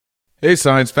Hey,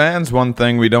 science fans, one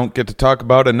thing we don't get to talk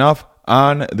about enough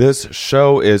on this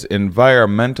show is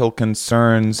environmental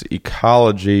concerns,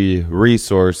 ecology,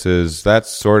 resources, that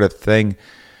sort of thing.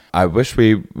 I wish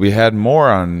we had more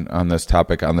on this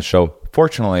topic on the show.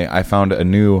 Fortunately, I found a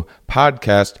new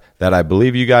podcast that I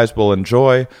believe you guys will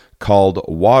enjoy called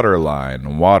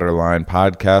Waterline. Waterline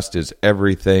podcast is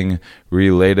everything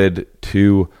related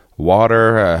to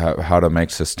water, how to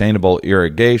make sustainable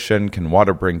irrigation. Can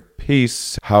water bring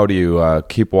peace? How do you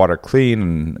keep water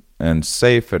clean and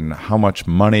safe? And how much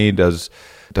money does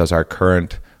our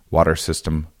current water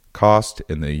system cost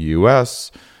in the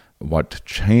U.S.? What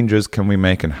changes can we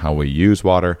make in how we use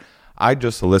water? I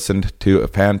just listened to a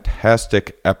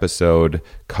fantastic episode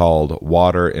called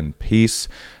Water and Peace,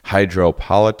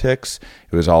 Hydropolitics.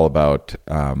 It was all about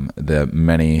the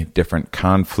many different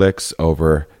conflicts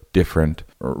over different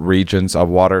regions of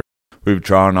water. We've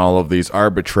drawn all of these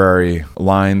arbitrary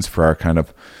lines for our kind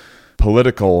of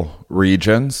political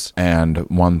regions, and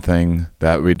one thing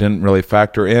that we didn't really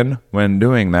factor in when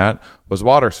doing that was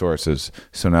water sources.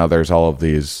 So now there's all of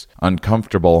these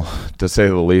uncomfortable, to say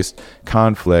the least,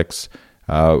 conflicts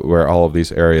where all of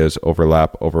these areas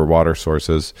overlap over water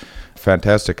sources.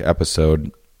 Fantastic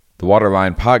episode. The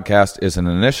Waterline podcast is an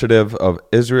initiative of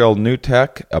Israel New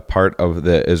Tech, a part of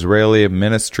the Israeli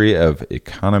Ministry of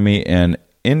Economy and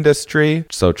Industry.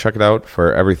 So check it out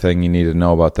for everything you need to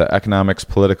know about the economics,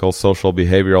 political, social,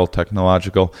 behavioral,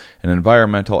 technological, and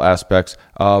environmental aspects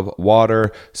of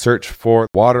water. Search for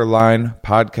Waterline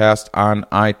podcast on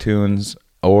iTunes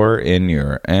or in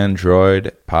your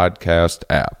Android podcast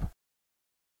app.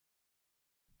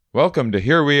 Welcome to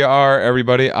Here We Are,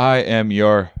 everybody. I am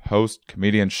your host,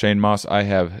 comedian Shane Moss. I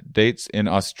have dates in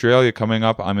Australia coming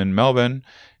up. I'm in Melbourne,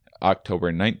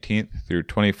 October 19th through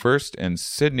 21st, and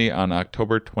Sydney on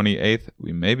October 28th.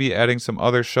 We may be adding some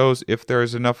other shows if there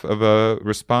is enough of a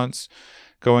response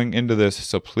going into this,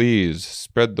 so please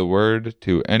spread the word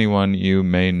to anyone you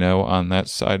may know on that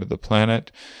side of the planet.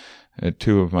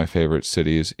 Two of my favorite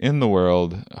cities in the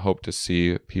world. Hope to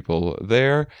see people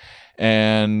there.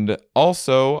 And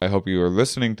also, I hope you are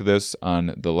listening to this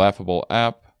on the Laughable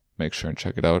app. Make sure and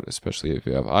check it out, especially if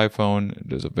you have iPhone.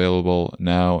 It is available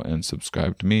now, and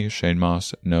subscribe to me, Shane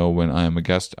Moss. Know when I am a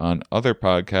guest on other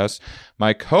podcasts.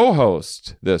 My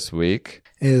co-host this week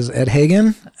is Ed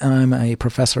Hagen. I'm a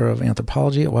professor of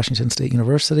anthropology at Washington State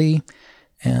University,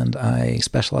 and I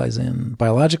specialize in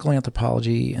biological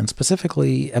anthropology and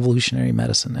specifically evolutionary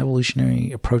medicine,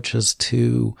 evolutionary approaches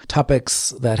to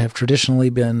topics that have traditionally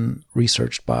been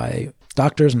researched by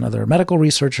doctors and other medical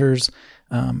researchers.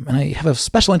 And I have a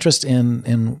special interest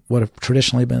in what have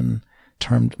traditionally been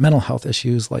termed mental health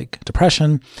issues like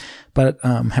depression, but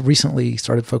have recently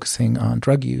started focusing on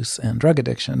drug use and drug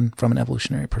addiction from an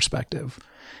evolutionary perspective.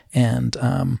 And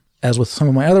as with some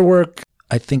of my other work,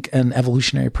 I think an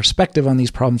evolutionary perspective on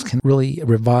these problems can really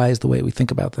revise the way we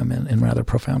think about them in rather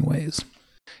profound ways.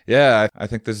 Yeah, I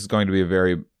think this is going to be a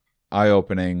very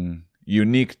eye-opening,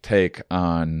 unique take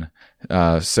on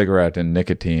cigarette and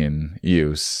nicotine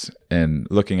use, and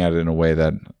looking at it in a way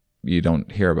that you don't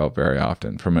hear about very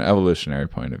often from an evolutionary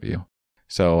point of view.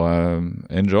 So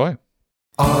enjoy.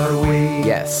 Are we?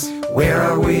 Yes. Where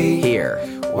are we? Here.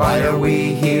 Why are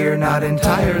we here? Not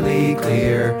entirely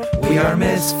clear. We are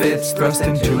misfits thrust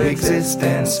into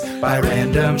existence by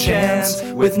random chance,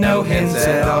 with no hints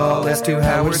at all as to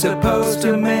how we're supposed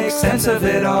to make sense of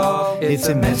it all. It's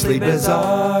immensely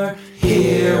bizarre.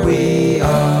 Here we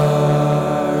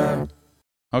are.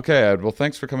 Okay, Ed. Well,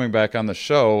 thanks for coming back on the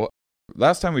show.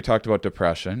 Last time we talked about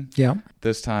depression. Yeah.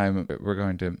 This time we're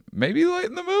going to maybe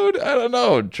lighten the mood. I don't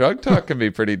know. Drug talk can be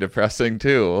pretty depressing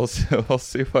too. We'll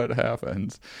see what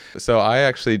happens. So I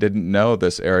actually didn't know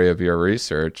this area of your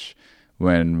research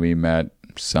when we met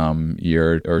some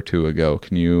year or two ago.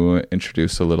 Can you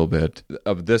introduce a little bit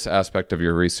of this aspect of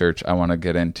your research? I want to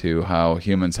get into how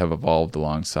humans have evolved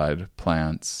alongside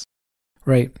plants.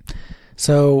 Right.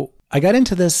 So I got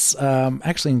into this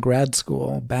actually in grad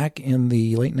school back in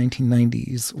the late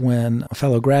 1990s when a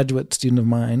fellow graduate student of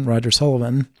mine, Roger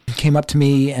Sullivan, came up to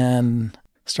me and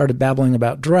started babbling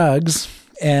about drugs.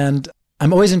 And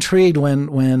I'm always intrigued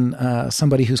when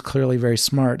somebody who's clearly very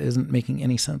smart isn't making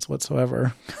any sense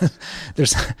whatsoever.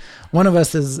 There's one of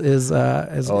us is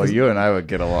you and I would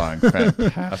get along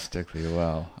fantastically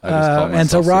well. And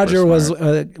so Roger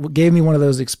gave me one of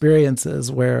those experiences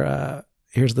where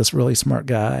here's this really smart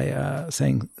guy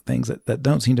saying things that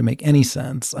don't seem to make any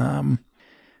sense.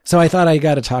 So I thought I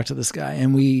got to talk to this guy,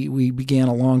 and we began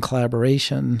a long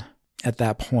collaboration at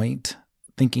that point,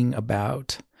 thinking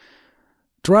about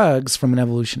drugs from an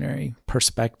evolutionary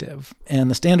perspective. And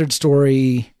the standard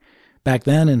story back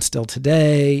then and still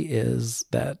today is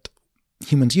that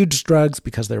humans use drugs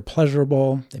because they're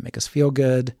pleasurable, they make us feel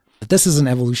good. But this is an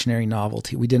evolutionary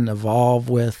novelty. We didn't evolve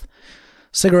with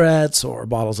cigarettes or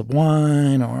bottles of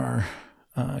wine or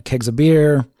kegs of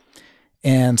beer.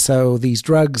 And so these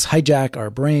drugs hijack our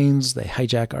brains, they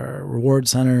hijack our reward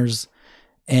centers,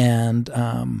 and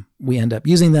we end up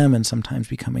using them and sometimes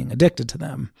becoming addicted to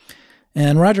them.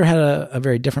 And Roger had a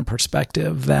very different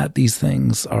perspective that these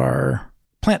things are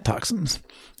plant toxins,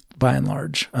 by and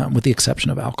large, with the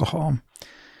exception of alcohol.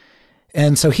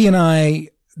 And so he and I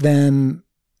then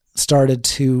started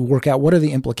to work out what are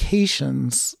the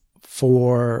implications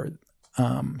for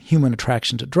human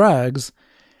attraction to drugs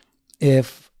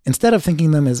if, instead of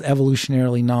thinking them as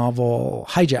evolutionarily novel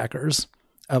hijackers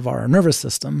of our nervous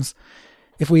systems,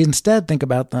 if we instead think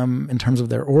about them in terms of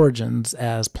their origins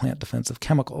as plant defensive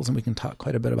chemicals. And we can talk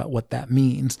quite a bit about what that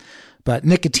means. But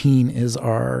nicotine is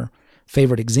our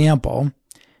favorite example.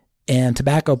 And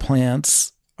tobacco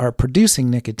plants are producing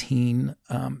nicotine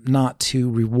not to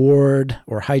reward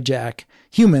or hijack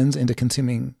humans into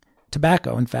consuming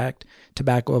tobacco. In fact,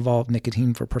 tobacco evolved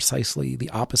nicotine for precisely the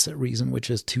opposite reason, which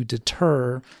is to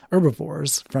deter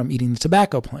herbivores from eating the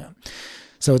tobacco plant.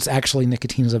 So it's actually,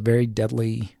 nicotine is a very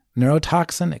deadly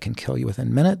neurotoxin. It can kill you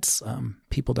within minutes.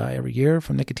 People die every year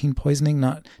from nicotine poisoning,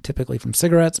 not typically from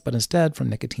cigarettes, but instead from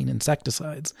nicotine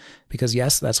insecticides. Because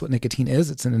yes, that's what nicotine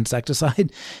is. It's an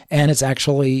insecticide, and it's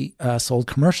actually sold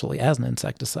commercially as an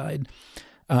insecticide.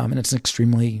 And it's an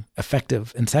extremely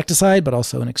effective insecticide, but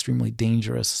also an extremely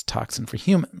dangerous toxin for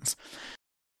humans.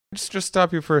 Just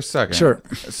stop you for a second. Sure.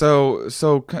 So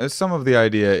some of the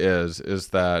idea is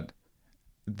that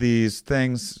these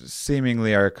things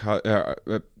seemingly are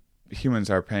humans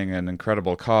are paying an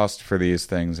incredible cost for these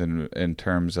things in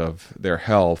terms of their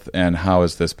health, and how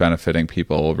is this benefiting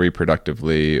people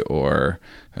reproductively or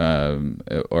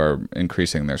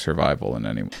increasing their survival in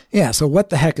any way? Yeah. So what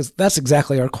the heck is, that's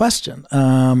exactly our question.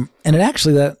 And it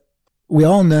actually, that we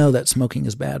all know that smoking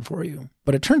is bad for you,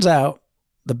 but it turns out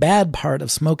the bad part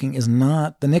of smoking is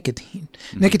not the nicotine.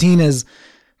 Mm-hmm. Nicotine is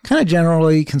kind of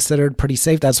generally considered pretty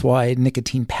safe. That's why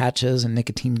nicotine patches and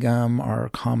nicotine gum are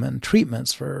common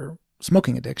treatments for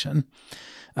smoking addiction.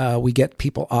 We get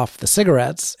people off the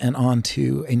cigarettes and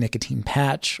onto a nicotine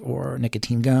patch or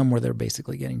nicotine gum where they're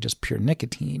basically getting just pure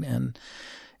nicotine. And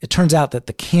it turns out that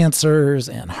the cancers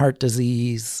and heart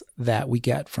disease that we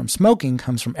get from smoking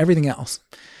comes from everything else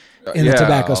in the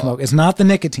tobacco smoke. It's not the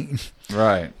nicotine.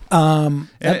 Right. And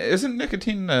isn't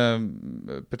nicotine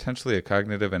potentially a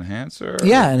cognitive enhancer?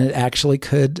 Yeah, and it actually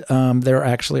could. There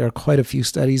actually are quite a few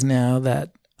studies now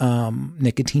that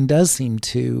nicotine does seem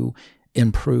to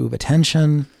improve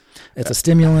attention. It's a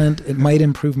stimulant. It might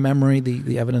improve memory.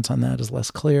 The evidence on that is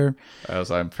less clear. As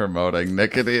I'm promoting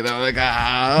nicotine, I'm like,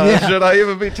 should I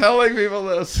even be telling people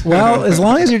this? Well, as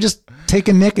long as you're just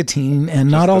taking nicotine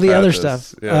and not all the other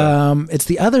stuff. Yeah. It's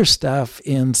the other stuff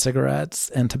in cigarettes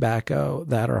and tobacco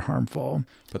that are harmful.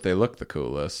 But they look the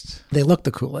coolest. They look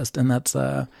the coolest, and that's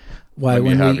why when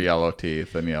you have yellow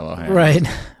teeth and yellow hands. Right.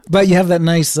 But you have that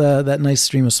nice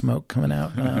stream of smoke coming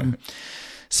out.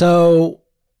 So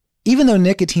even though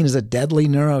nicotine is a deadly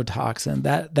neurotoxin,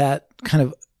 that kind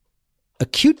of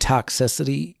acute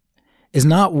toxicity is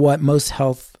not what most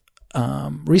health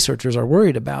researchers are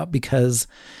worried about, because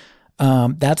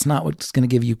that's not what's going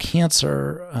to give you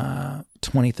cancer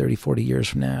 20, 30, 40 years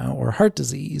from now, or heart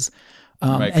disease.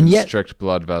 And yet constrict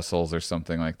blood vessels or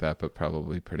something like that, but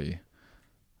probably pretty...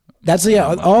 That's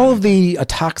all of the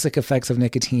toxic effects of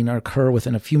nicotine occur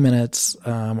within a few minutes,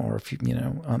 or a few,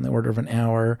 on the order of an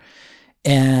hour,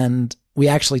 and we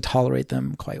actually tolerate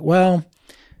them quite well.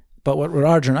 But what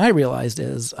Roger and I realized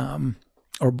is,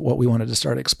 or what we wanted to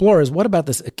start to explore, is what about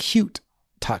this acute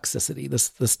toxicity,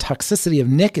 this toxicity of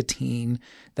nicotine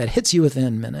that hits you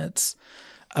within minutes?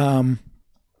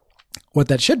 What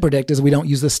that should predict is we don't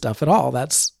use this stuff at all.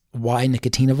 That's why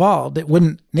nicotine evolved.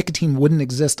 Nicotine wouldn't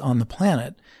exist on the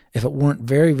planet if it weren't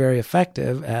very, very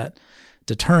effective at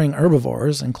deterring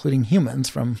herbivores, including humans,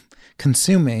 from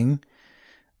consuming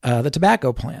the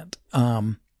tobacco plant.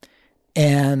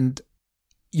 And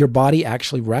your body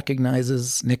actually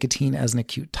recognizes nicotine as an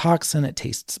acute toxin. It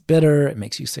tastes bitter. It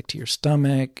makes you sick to your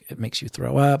stomach. It makes you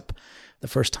throw up. The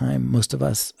first time most of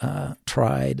us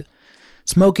tried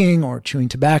smoking or chewing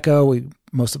tobacco,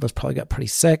 most of us probably got pretty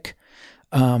sick.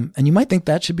 And you might think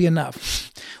that should be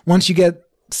enough. Once you get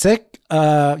sick,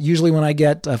 usually when I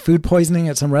get food poisoning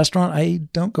at some restaurant, I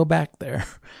don't go back there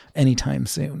anytime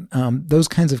soon. Those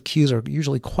kinds of cues are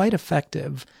usually quite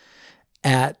effective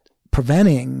at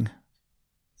preventing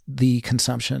the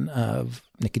consumption of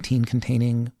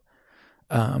nicotine-containing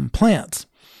plants.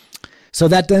 So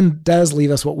that then does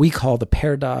leave us what we call the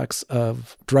paradox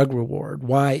of drug reward.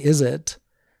 Why is it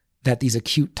that these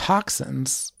acute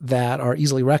toxins that are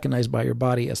easily recognized by your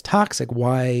body as toxic,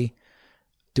 why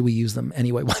do we use them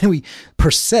anyway? Why do we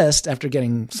persist after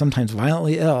getting sometimes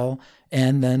violently ill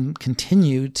and then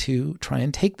continue to try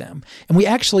and take them? And we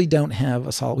actually don't have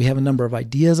a solid, we have a number of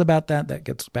ideas about that. That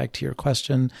gets back to your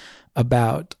question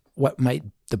about what might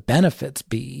the benefits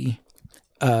be.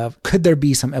 Could there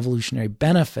be some evolutionary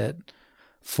benefit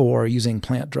for using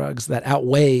plant drugs that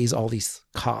outweighs all these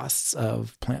costs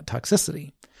of plant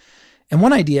toxicity? And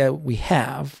one idea we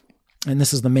have, and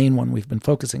this is the main one we've been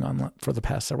focusing on for the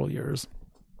past several years,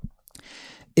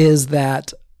 is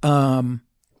that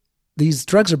these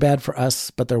drugs are bad for us,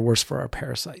 but they're worse for our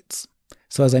parasites.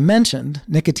 So as I mentioned,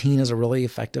 nicotine is a really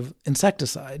effective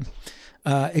insecticide.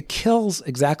 It kills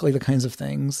exactly the kinds of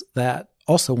things that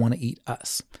also want to eat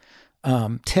us.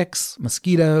 Ticks,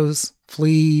 mosquitoes,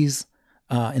 fleas,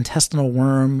 intestinal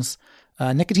worms.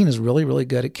 Nicotine is really, really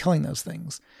good at killing those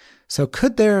things. So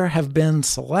could there have been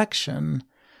selection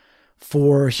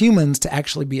for humans to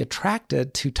actually be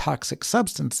attracted to toxic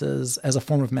substances as a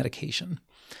form of medication?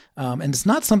 And it's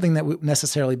not something that we would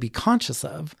necessarily be conscious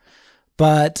of,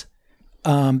 but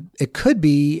it could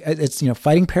be. It's,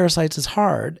 fighting parasites is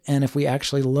hard. And if we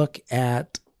actually look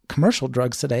at commercial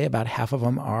drugs today, about half of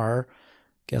them are,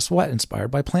 guess what,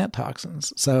 inspired by plant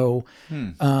toxins. So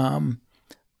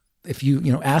if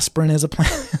aspirin is a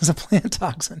plant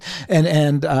toxin,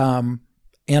 and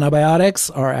antibiotics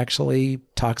are actually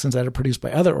toxins that are produced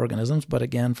by other organisms, but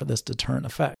again, for this deterrent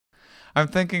effect. I'm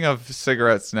thinking of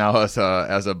cigarettes now as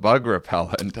a bug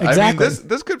repellent. Exactly. I mean,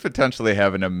 this could potentially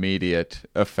have an immediate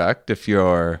effect if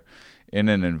you're in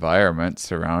an environment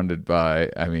surrounded by,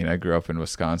 I grew up in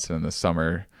Wisconsin in the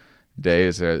summer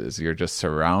days as you're just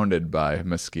surrounded by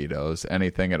mosquitoes.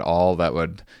 Anything at all that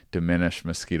would diminish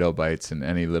mosquito bites in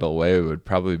any little way would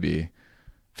probably be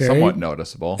somewhat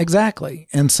noticeable. Exactly.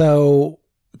 And so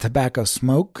tobacco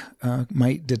smoke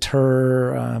might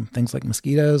deter things like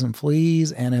mosquitoes and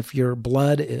fleas. And if your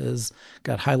blood is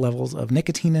got high levels of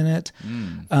nicotine in it,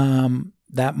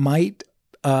 that might,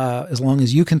 as long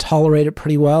as you can tolerate it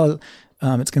pretty well,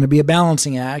 it's going to be a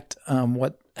balancing act.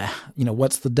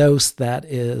 What's the dose that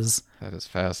is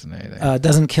fascinating.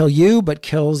 Doesn't kill you, but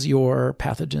kills your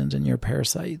pathogens and your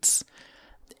parasites.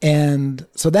 And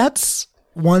so that's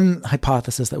one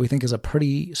hypothesis that we think is a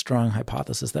pretty strong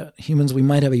hypothesis, that humans, we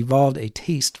might have evolved a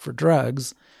taste for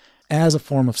drugs as a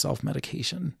form of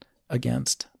self-medication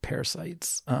against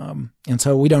parasites. And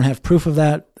so we don't have proof of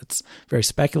that. It's very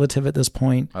speculative at this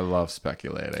point. I love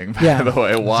speculating, by the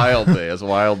way, wildly as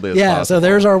possible. Yeah, so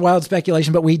there's our wild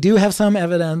speculation, but we do have some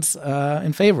evidence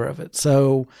in favor of it.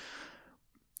 So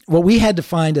what we had to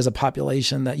find is a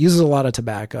population that uses a lot of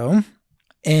tobacco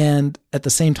and at the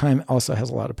same time also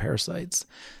has a lot of parasites.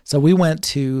 So we went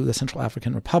to the Central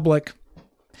African Republic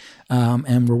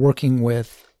and we're working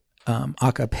with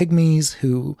Aka pygmies,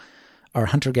 who are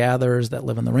hunter-gatherers that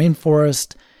live in the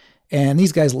rainforest. And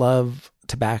these guys love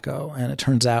tobacco. And it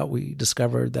turns out we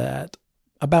discovered that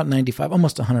about 95,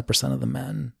 almost 100% of the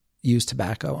men use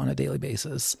tobacco on a daily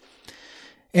basis.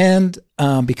 And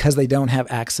because they don't have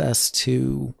access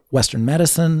to Western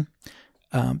medicine,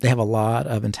 they have a lot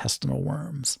of intestinal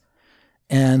worms.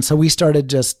 And so we started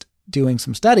just doing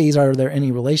some studies. Are there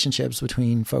any relationships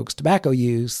between folks' tobacco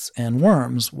use and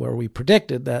worms, where we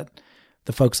predicted that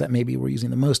the folks that maybe were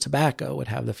using the most tobacco would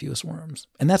have the fewest worms?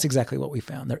 And that's exactly what we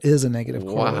found. There is a negative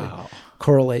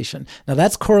correlation. Now,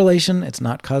 that's correlation. It's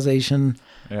not causation.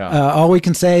 Yeah. All we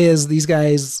can say is these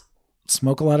guys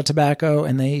smoke a lot of tobacco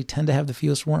and they tend to have the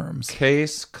fewest worms.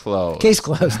 Case closed. Case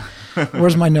closed.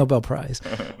 Where's my Nobel Prize?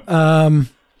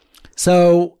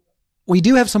 So we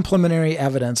do have some preliminary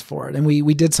evidence for it. And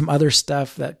we did some other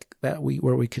stuff where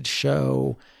we could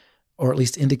show, or at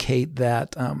least indicate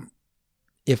that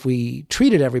if we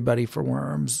treated everybody for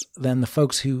worms, then the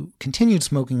folks who continued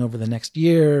smoking over the next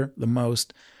year the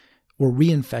most were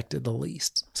reinfected the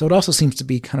least. So it also seems to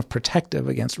be kind of protective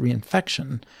against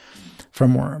reinfection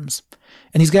from worms.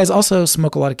 And these guys also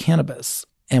smoke a lot of cannabis.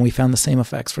 And we found the same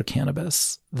effects for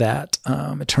cannabis, that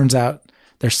it turns out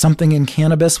there's something in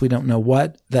cannabis, we don't know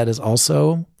what, that is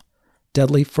also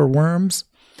deadly for worms.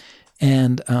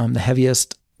 And the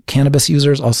heaviest cannabis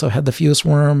users also had the fewest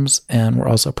worms and were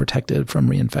also protected from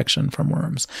reinfection from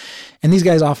worms. And these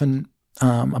guys often,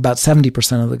 about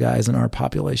 70% of the guys in our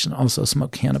population also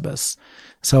smoke cannabis.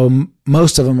 So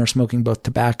most of them are smoking both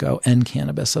tobacco and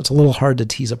cannabis. So it's a little hard to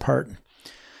tease apart.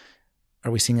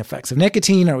 Are we seeing effects of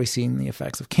nicotine? Are we seeing the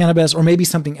effects of cannabis? Or maybe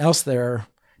something else they're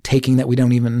taking that we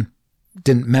don't even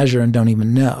didn't measure and don't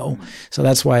even know. So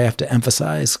that's why I have to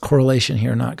emphasize correlation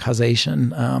here, not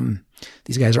causation.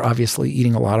 These guys are obviously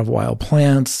eating a lot of wild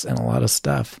plants and a lot of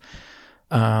stuff.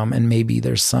 And maybe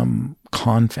there's some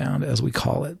confound, as we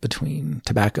call it, between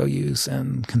tobacco use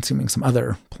and consuming some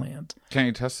other plant. Can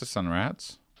you test this on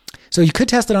rats? So you could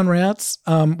test it on rats.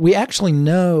 We actually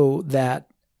know that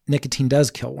nicotine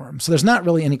does kill worms. So there's not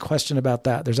really any question about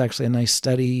that. There's actually a nice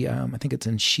study. I think it's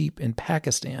in sheep in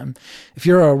Pakistan. If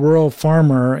you're a rural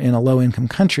farmer in a low-income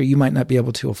country, you might not be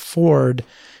able to afford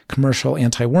commercial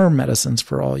anti-worm medicines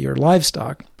for all your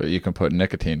livestock. But you can put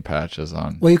nicotine patches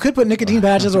on. Well, you could put nicotine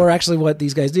patches, or actually what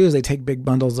these guys do is they take big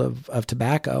bundles of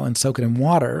tobacco and soak it in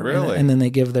water. Really? And then they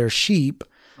give their sheep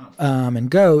and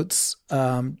goats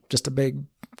just a big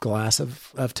glass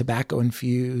of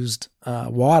tobacco-infused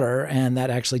water, and that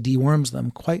actually deworms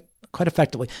them quite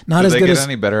effectively. Not as good as... Do they get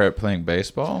any better at playing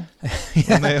baseball?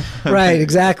 Yeah, right,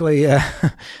 exactly.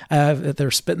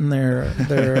 They're spitting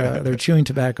their chewing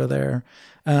tobacco there.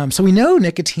 So we know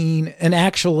nicotine, and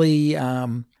actually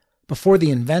before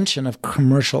the invention of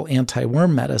commercial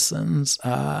anti-worm medicines,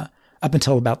 up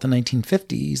until about the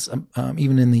 1950s,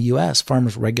 even in the U.S.,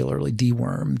 farmers regularly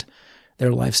dewormed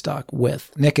their livestock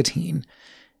with nicotine.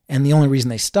 And the only reason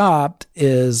they stopped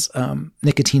is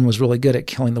nicotine was really good at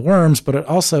killing the worms, but it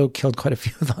also killed quite a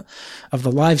few of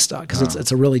the livestock because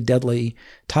it's a really deadly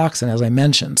toxin, as I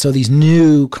mentioned. So these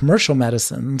new commercial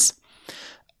medicines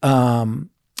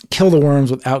kill the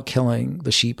worms without killing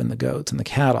the sheep and the goats and the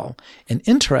cattle. And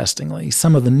interestingly,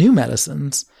 some of the new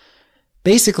medicines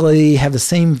basically have the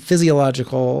same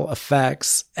physiological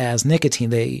effects as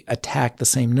nicotine. They attack the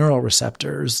same neural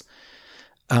receptors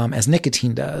as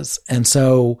nicotine does. And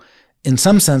so in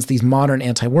some sense, these modern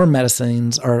anti-worm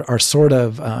medicines are sort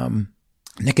of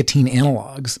nicotine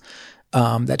analogs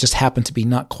that just happen to be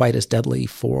not quite as deadly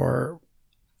for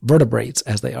vertebrates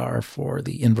as they are for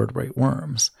the invertebrate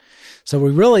worms. So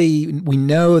we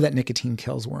know that nicotine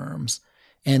kills worms.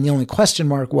 And the only question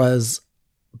mark was,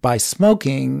 by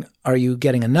smoking, are you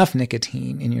getting enough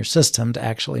nicotine in your system to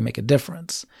actually make a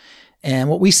difference? And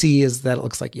what we see is that it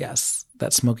looks like, yes,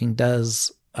 that smoking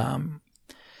does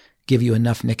give you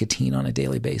enough nicotine on a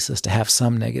daily basis to have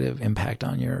some negative impact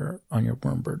on your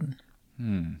worm burden.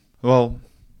 Well,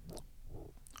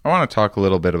 I want to talk a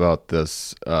little bit about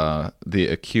this, the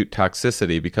acute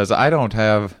toxicity, because I don't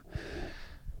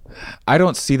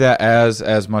see that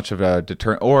as much of a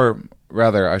deterrent, or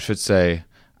rather, I should say,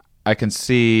 I can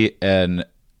see a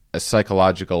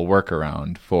psychological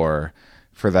workaround for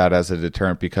that as a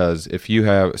deterrent, because if you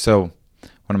have, so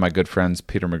one of my good friends,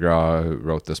 Peter McGraw, who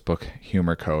wrote this book,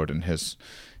 Humor Code, and his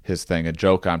thing, A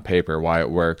Joke on Paper, why it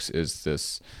works is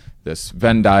this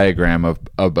Venn diagram of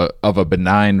a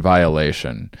benign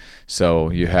violation.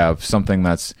 So you have something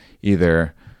that's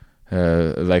either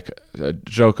like a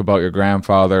joke about your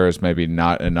grandfather is maybe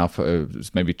not enough,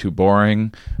 is maybe too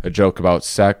boring. A joke about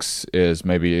sex is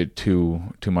maybe too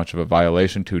much of a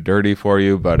violation, too dirty for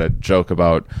you. But a joke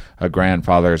about a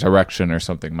grandfather's erection or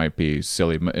something might be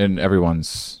silly. And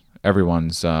everyone's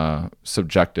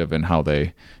subjective in how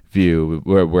they view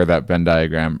where that Venn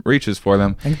diagram reaches for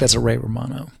them. I think that's a Ray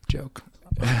Romano joke.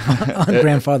 On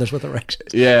grandfathers with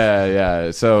erections.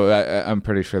 Yeah. So I'm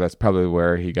pretty sure that's probably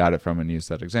where he got it from and used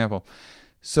that example.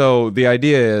 So the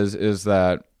idea is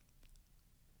that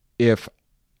because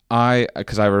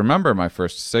I remember my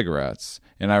first cigarettes,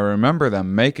 and I remember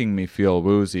them making me feel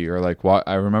woozy, or like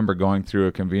I remember going through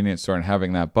a convenience store and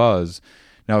having that buzz.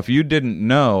 Now, if you didn't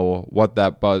know what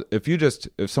that buzz,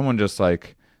 if someone just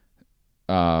like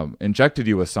injected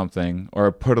you with something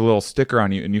or put a little sticker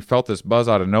on you and you felt this buzz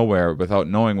out of nowhere without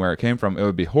knowing where it came from, it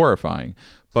would be horrifying.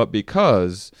 But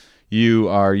because you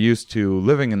are used to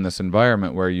living in this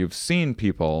environment where you've seen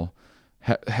people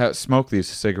smoke these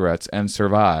cigarettes and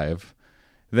survive,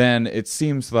 then it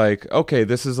seems like, okay,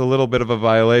 this is a little bit of a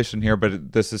violation here,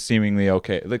 but this is seemingly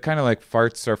okay. Kind of like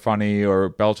farts are funny or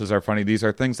belches are funny. These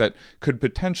are things that could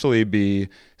potentially be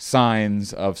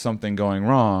signs of something going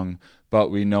wrong, but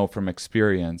we know from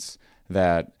experience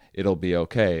that it'll be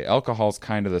okay. Alcohol's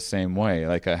kind of the same way.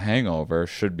 Like a hangover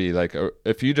should be like,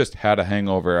 if you just had a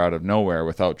hangover out of nowhere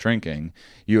without drinking,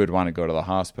 you would want to go to the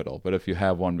hospital. But if you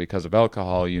have one because of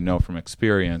alcohol, you know from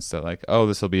experience that like, oh,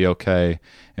 this will be okay.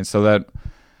 And so that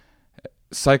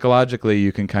psychologically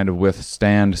you can kind of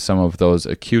withstand some of those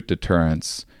acute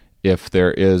deterrents if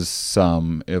there is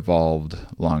some evolved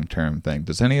long-term thing.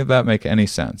 Does any of that make any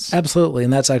sense? Absolutely.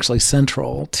 And that's actually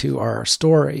central to our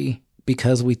story,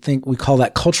 because we call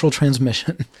that cultural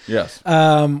transmission. Yes.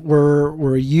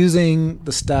 We're using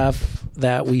the stuff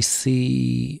that we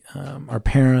see our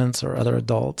parents or other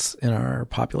adults in our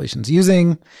populations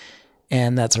using,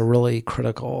 And that's a really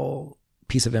critical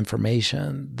piece of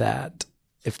information that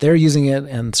if they're using it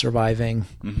and surviving,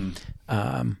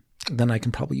 then I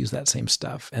can probably use that same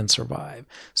stuff and survive.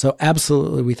 So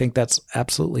absolutely, we think that's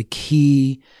absolutely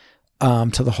key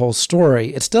to the whole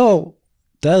story. It still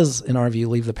does, in our view,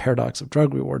 leave the paradox of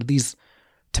drug reward.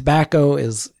 Tobacco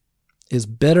is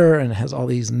bitter and has all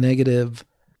these negative.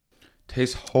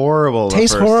 Tastes horrible.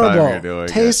 Tastes the first horrible. Time you're doing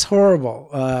tastes it. horrible.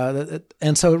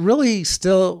 And so it really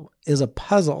still is a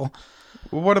puzzle.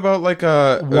 Well, what about like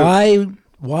a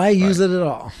Why use it at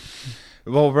all?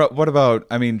 Well, what about?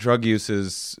 I mean, drug use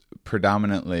is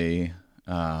predominantly,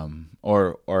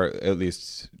 or at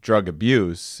least drug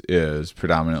abuse is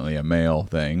predominantly a male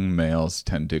thing. Males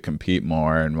tend to compete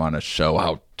more and want to show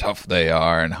how tough they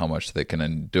are and how much they can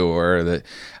endure. That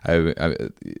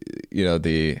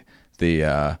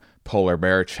the polar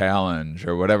bear challenge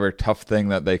or whatever tough thing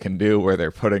that they can do where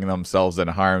they're putting themselves in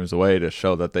harm's way to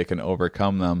show that they can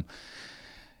overcome them.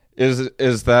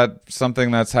 Is that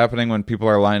something that's happening when people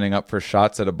are lining up for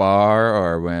shots at a bar,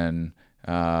 or when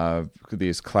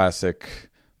these classic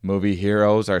movie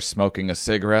heroes are smoking a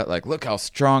cigarette? Like, look how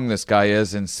strong this guy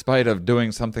is in spite of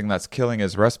doing something that's killing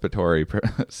his respiratory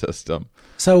system.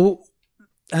 So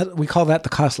we call that the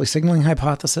costly signaling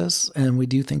hypothesis, and we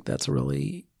do think that's a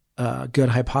really good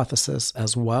hypothesis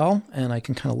as well. And I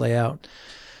can kind of lay out.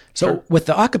 So sure. With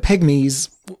the Aka pygmies,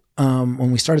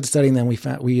 when we started studying them,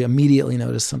 we immediately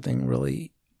noticed something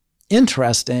really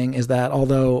interesting, is that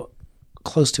although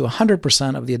close to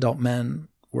 100% of the adult men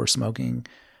were smoking,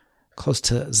 close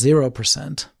to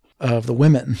 0% of the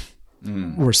women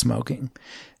were smoking.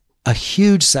 A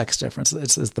huge sex difference.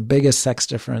 It's the biggest sex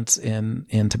difference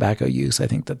in tobacco use, I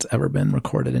think, that's ever been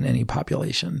recorded in any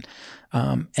population.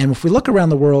 And if we look around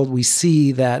the world, we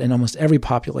see that in almost every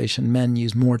population, men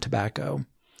use more tobacco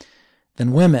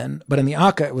than women. But in the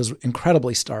Aka, it was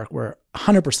incredibly stark, where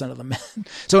 100% of the men.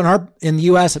 So in the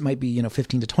U.S., it might be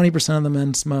 15 to 20% of the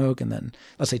men smoke, and then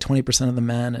let's say 20% of the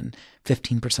men and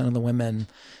 15% of the women.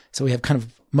 So we have kind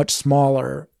of much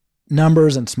smaller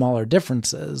numbers and smaller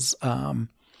differences.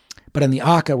 But in the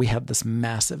Aka, we have this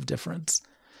massive difference.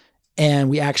 And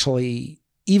we actually,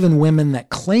 even women that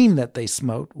claim that they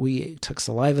smoked, we took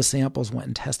saliva samples, went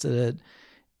and tested it,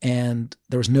 and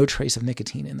there was no trace of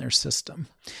nicotine in their system.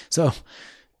 So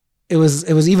it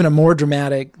was even a more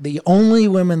dramatic. The only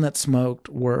women that smoked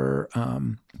were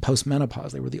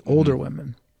post-menopause. They were the older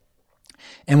women.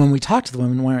 And when we talked to the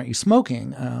women, why aren't you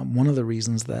smoking? One of the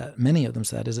reasons that many of them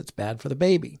said is it's bad for the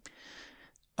baby.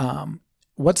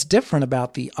 What's different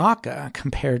about the Aka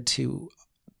compared to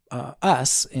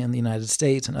us in the United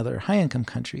States and other high-income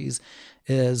countries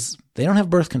is they don't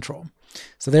have birth control.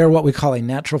 So they're what we call a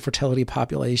natural fertility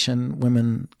population.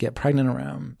 Women get pregnant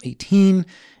around 18,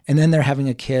 and then they're having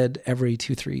a kid every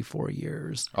 2, 3, 4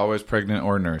 years. Always pregnant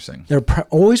or nursing. They're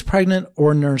always pregnant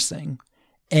or nursing.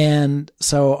 And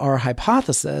so our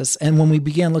hypothesis, and when we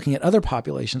began looking at other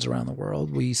populations around the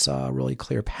world, we saw a really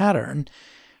clear pattern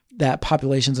that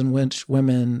populations in which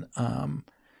women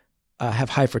have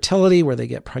high fertility, where they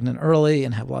get pregnant early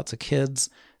and have lots of kids,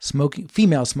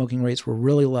 female smoking rates were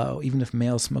really low, even if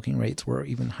male smoking rates were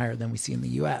even higher than we see in the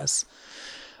U.S.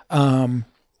 And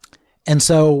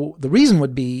so the reason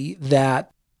would be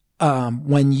that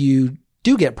when you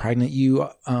do get pregnant, you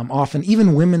often,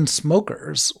 even women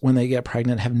smokers, when they get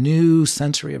pregnant, have new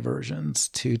sensory aversions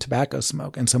to tobacco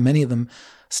smoke. And so many of them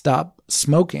stop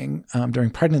smoking during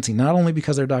pregnancy, not only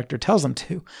because their doctor tells them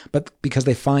to, but because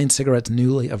they find cigarettes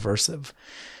newly aversive.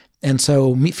 And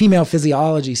so female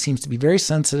physiology seems to be very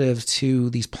sensitive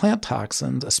to these plant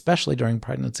toxins, especially during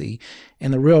pregnancy.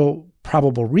 And the real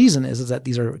probable reason is that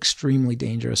these are extremely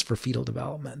dangerous for fetal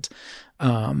development,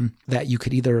 that you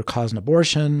could either cause an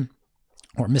abortion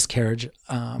or miscarriage,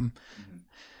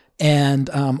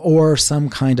 or some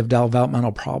kind of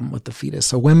developmental problem with the fetus.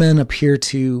 So women appear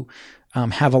to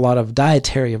have a lot of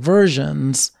dietary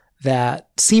aversions that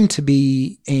seem to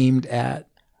be aimed at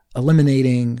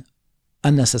eliminating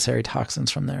unnecessary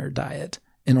toxins from their diet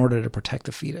in order to protect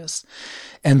the fetus.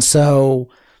 And so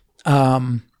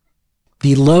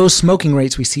the low smoking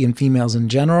rates we see in females in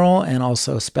general, and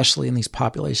also especially in these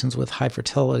populations with high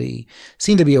fertility,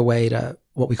 seem to be a way to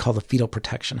what we call the fetal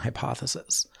protection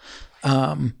hypothesis.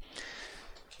 When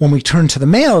we turn to the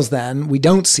males, then, we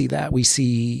don't see that. We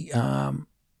see,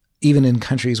 even in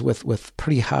countries with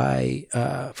pretty high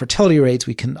fertility rates,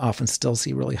 we can often still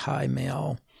see really high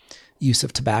male use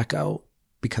of tobacco,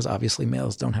 because obviously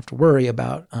males don't have to worry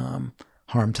about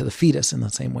harm to the fetus in the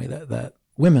same way that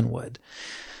women would.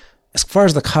 As far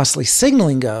as the costly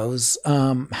signaling goes,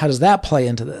 how does that play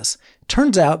into this?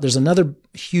 Turns out there's another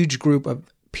huge group of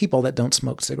people that don't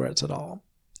smoke cigarettes at all.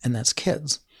 and that's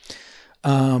kids.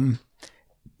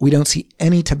 We don't see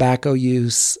any tobacco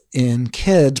use in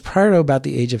kids prior to about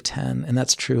the age of 10, and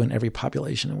that's true in every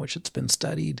population in which it's been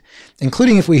studied,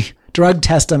 including if we drug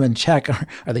test them and check,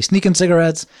 are they sneaking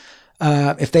cigarettes?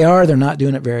 If they are, they're not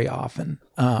doing it very often.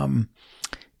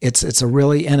 It's a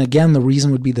really, and again, the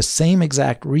reason would be the same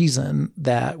exact reason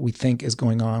that we think is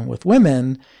going on with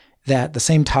women, that the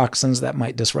same toxins that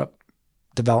might disrupt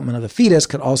development of the fetus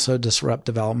could also disrupt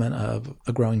development of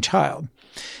a growing child.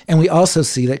 And we also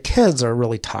see that kids are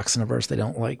really toxin averse. They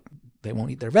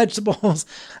won't eat their vegetables.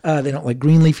 They don't like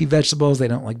green leafy vegetables. They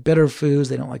don't like bitter foods.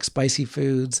 They don't like spicy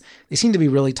foods. They seem to be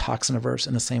really toxin averse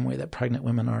in the same way that pregnant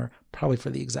women are, probably for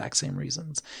the exact same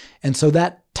reasons. And so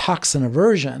that toxin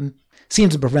aversion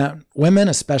seems to prevent women,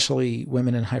 especially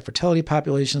women in high fertility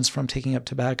populations, from taking up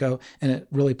tobacco, and it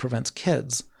really prevents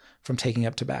kids from taking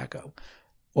up tobacco.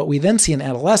 What we then see in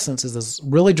adolescence is this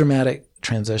really dramatic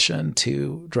transition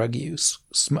to drug use,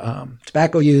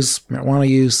 tobacco use, marijuana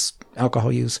use,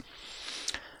 alcohol use.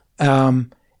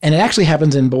 And it actually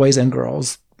happens in boys and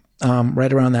girls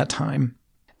right around that time.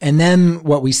 And then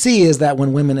what we see is that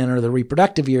when women enter the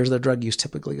reproductive years, their drug use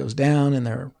typically goes down in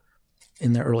their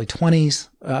early 20s,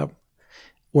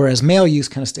 whereas male use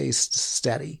kind of stays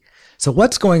steady. So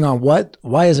what's going on?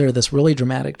 Why is there this really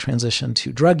dramatic transition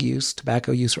to drug use,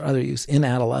 tobacco use, or other use in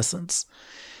adolescence?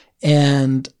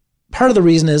 And part of the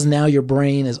reason is now your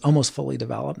brain is almost fully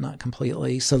developed, not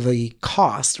completely. So the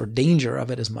cost or danger of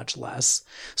it is much less.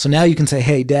 So now you can say,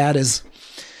 hey, dad is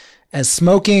as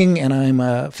smoking and I'm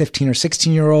a 15 or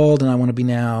 16-year-old and I want to be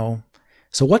now.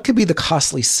 So what could be the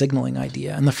costly signaling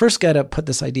idea? And the first guy to put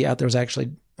this idea out there was actually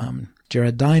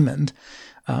Jared Diamond.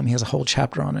 He has a whole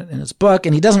chapter on it in his book,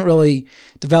 and he doesn't really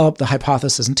develop the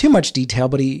hypothesis in too much detail,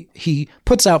 but he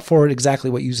puts out forward exactly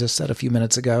what you just said a few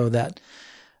minutes ago, that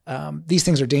these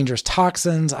things are dangerous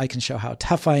toxins. I can show how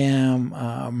tough I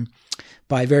am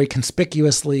by very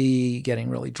conspicuously getting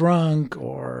really drunk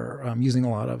or using a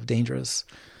lot of dangerous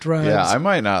drugs. Yeah, I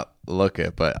might not look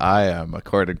it, but I am,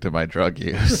 according to my drug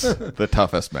use, the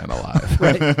toughest man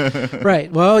alive.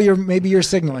 Right. Well, maybe you're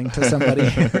signaling to somebody.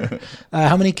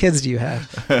 How many kids do you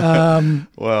have?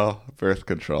 Well, birth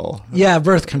control. Yeah,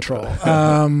 birth control.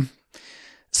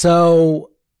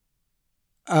 So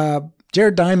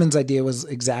Jared Diamond's idea was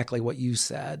exactly what you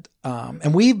said.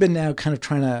 And we've been now kind of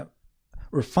trying to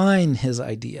refine his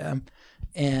idea.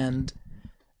 And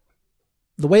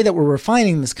the way that we're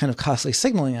refining this kind of costly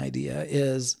signaling idea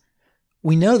is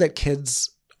we know that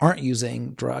kids aren't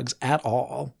using drugs at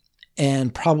all,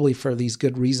 and probably for these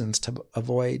good reasons to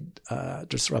avoid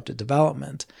disrupted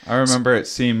development. I remember it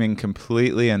seeming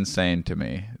completely insane to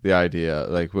me, the idea,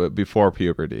 like before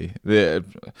puberty.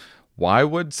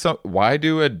 Why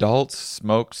do adults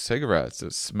smoke cigarettes?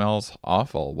 It smells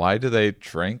awful. Why do they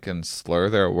drink and slur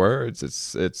their words?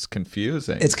 It's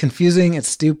confusing. It's confusing. It's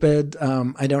stupid.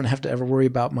 I don't have to ever worry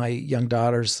about my young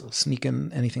daughters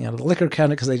sneaking anything out of the liquor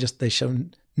cabinet because they show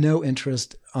no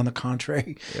interest. On the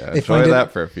contrary, yeah, they enjoy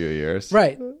that for a few years.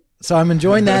 Right. So I'm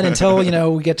enjoying that until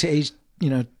we get to age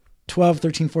 12,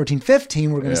 13, 14,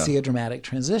 15. We're going to see a dramatic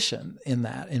transition in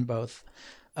that in both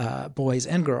boys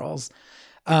and girls.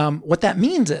 What that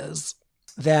means is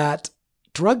that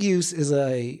drug use is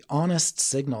a honest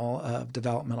signal of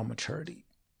developmental maturity.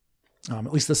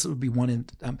 At least this would be one,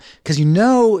 because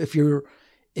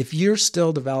if you're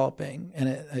still developing, and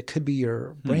it could be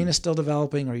your brain is still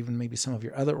developing, or even maybe some of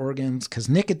your other organs, because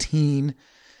nicotine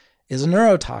is a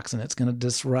neurotoxin. It's going to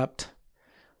disrupt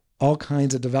all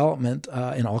kinds of development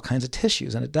in all kinds of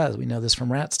tissues, and it does. We know this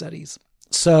from rat studies.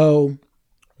 So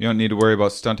you don't need to worry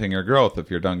about stunting your growth if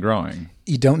you're done growing.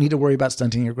 You don't need to worry about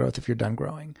stunting your growth if you're done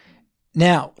growing.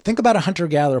 Now, think about a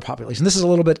hunter-gatherer population. This is a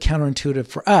little bit counterintuitive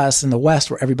for us in the West,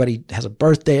 where everybody has a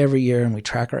birthday every year and we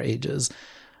track our ages.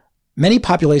 Many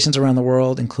populations around the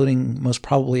world, including most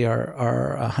probably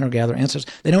our hunter-gatherer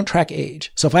ancestors, they don't track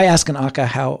age. So if I ask an Aka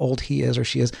how old he is or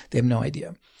she is, they have no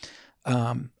idea.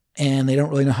 And they don't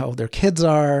really know how old their kids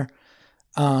are.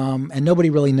 And nobody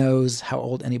really knows how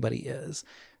old anybody is.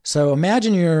 So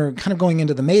imagine you're kind of going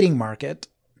into the mating market,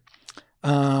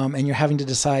 and you're having to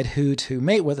decide who to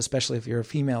mate with, especially if you're a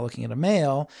female looking at a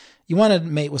male. You want to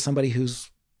mate with somebody who's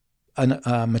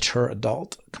a mature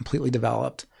adult, completely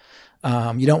developed.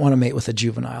 You don't want to mate with a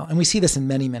juvenile. And we see this in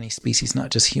many, many species,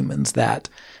 not just humans, that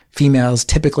females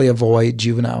typically avoid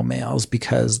juvenile males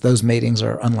because those matings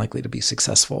are unlikely to be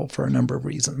successful for a number of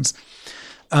reasons.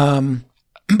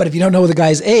 But if you don't know the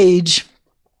guy's age,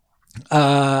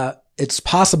 it's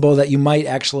possible that you might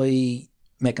actually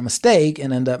make a mistake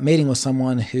and end up mating with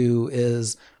someone who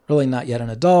is really not yet an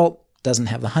adult, doesn't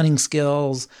have the hunting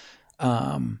skills,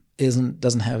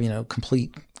 doesn't have,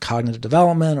 complete cognitive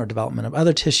development or development of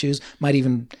other tissues, might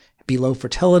even be low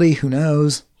fertility, who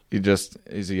knows?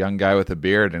 He's a young guy with a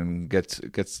beard and gets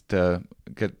to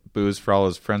get booze for all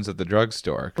his friends at the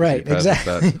drugstore. Right,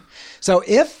 exactly. So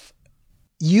if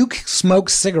you smoke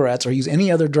cigarettes or use any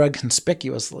other drug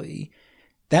conspicuously,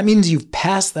 that means you've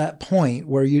passed that point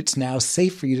where it's now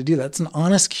safe for you to do that. It's an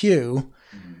honest cue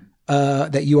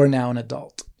that you are now an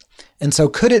adult. And so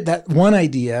that one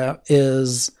idea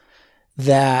is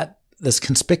that this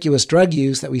conspicuous drug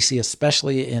use that we see,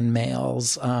 especially in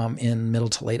males in middle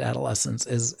to late adolescence,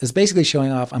 is basically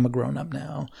showing off, I'm a grown-up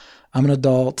now. I'm an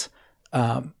adult.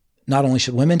 Not only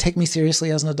should women take me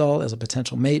seriously as an adult, as a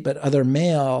potential mate, but other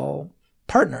male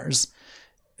partners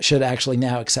should actually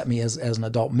now accept me as an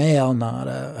adult male, not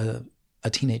a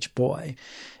teenage boy.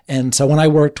 And so when I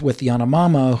worked with the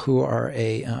Yanomamo, who are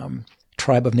a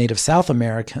tribe of native South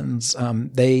Americans,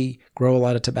 they grow a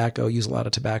lot of tobacco, use a lot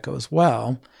of tobacco as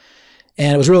well.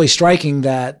 And it was really striking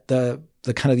that the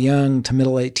kind of young to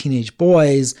middle-aged teenage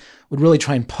boys would really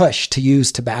try and push to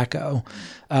use tobacco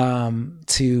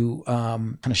to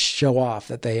kind of show off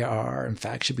that they are, in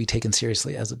fact, should be taken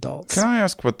seriously as adults. Can I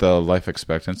ask what the life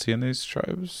expectancy in these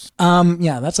tribes?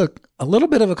 Yeah, that's a little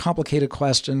bit of a complicated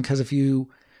question, because if you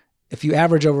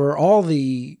average over all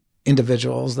the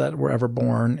individuals that were ever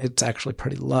born, it's actually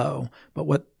pretty low.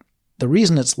 But the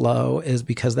reason it's low is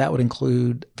because that would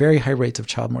include very high rates of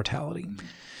child mortality.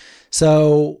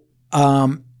 So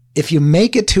if you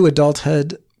make it to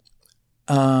adulthood,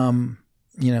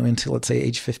 into, let's say,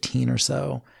 age 15 or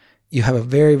so, you have a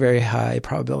very, very high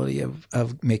probability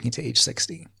of making it to age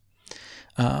 60.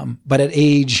 But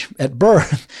at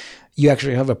birth, you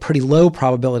actually have a pretty low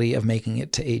probability of making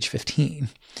it to age 15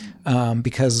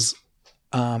 because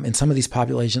in some of these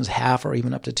populations, half or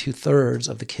even up to 2/3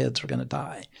 of the kids are going to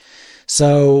die.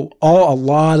 So a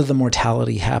lot of the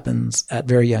mortality happens at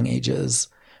very young ages.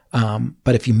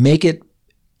 But if you make it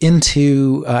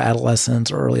into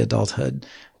adolescence or early adulthood,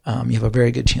 you have a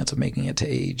very good chance of making it to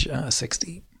age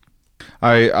 60.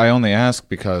 I only ask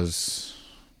because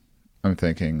I'm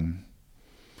thinking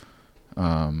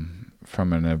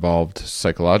from an evolved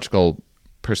psychological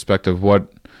perspective,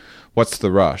 what's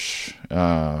the rush?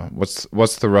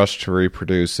 What's the rush to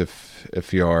reproduce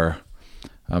if you're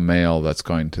a male that's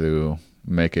going to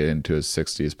make it into his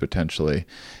 60s potentially?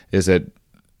 Is it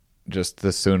just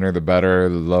the sooner the better,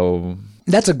 the low?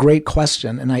 That's a great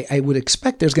question. And I would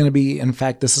expect there's going to be, in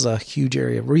fact, this is a huge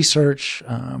area of research.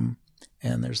 And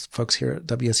there's folks here at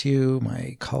WSU,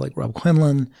 my colleague Rob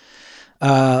Quinlan,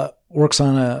 works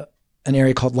on an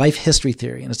area called life history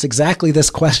theory. And it's exactly this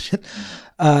question.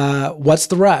 What's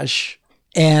the rush?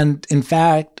 And in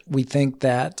fact, we think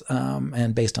that,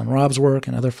 and based on Rob's work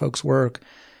and other folks' work,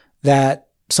 that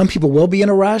some people will be in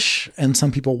a rush and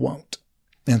some people won't.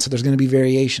 And so there's going to be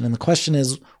variation. And the question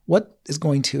is, what is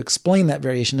going to explain that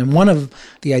variation? And one of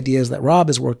the ideas that Rob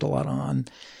has worked a lot on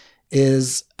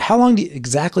is how long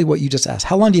exactly what you just asked,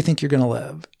 how long do you think you're going to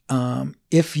live?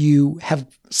 If you have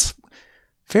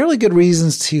fairly good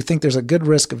reasons to think there's a good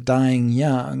risk of dying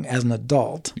young as an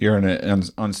adult. You're in an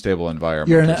unstable environment.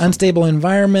 You're in an unstable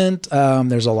environment.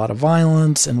 There's a lot of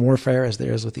violence and warfare, as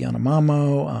there is with the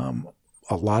Yanomamo.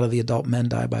 A lot of the adult men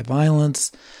die by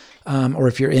violence. Or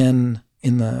if you're in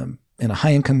a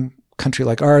high income country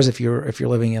like ours, if you're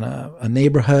living in a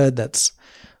neighborhood that's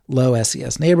low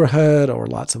SES neighborhood or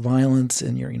lots of violence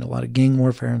and you're a lot of gang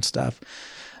warfare and stuff,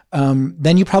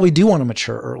 then you probably do want to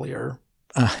mature earlier.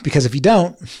 Because if you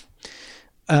don't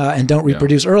and don't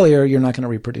reproduce earlier, you're not going to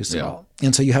reproduce at all.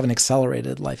 And so you have an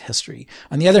accelerated life history.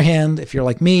 On the other hand, if you're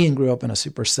like me and grew up in a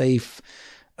super safe,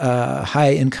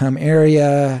 high income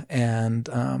area, and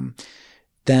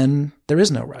then there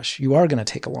is no rush. You are going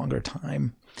to take a longer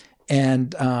time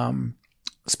and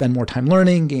spend more time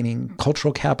learning, gaining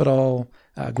cultural capital,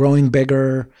 growing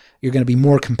bigger. You're going to be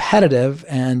more competitive,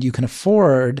 and you can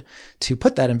afford to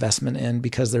put that investment in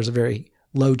because there's a very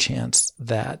low chance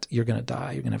that you're going to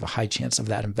die. You're going to have a high chance of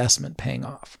that investment paying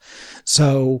off.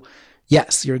 So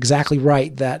yes, you're exactly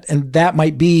right. And that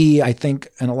might be, I think,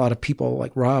 and a lot of people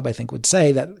like Rob, I think, would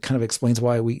say that kind of explains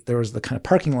why there was the kind of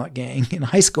parking lot gang in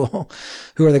high school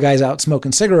who are the guys out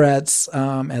smoking cigarettes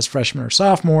as freshmen or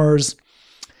sophomores.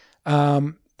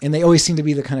 And they always seem to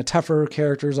be the kind of tougher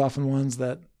characters, often ones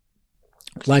that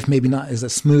life maybe not is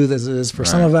as smooth as it is for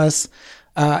some of us.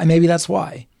 And maybe that's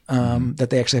why. That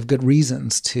they actually have good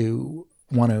reasons to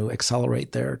want to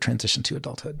accelerate their transition to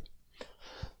adulthood.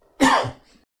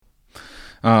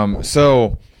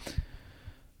 So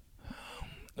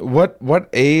what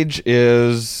age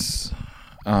is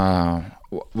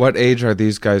what age are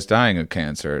these guys dying of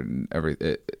cancer and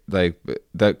like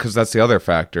that? Because that's the other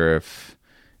factor.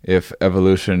 If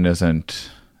evolution isn't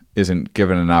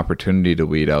given an opportunity to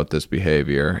weed out this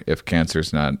behavior, if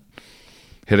cancer's not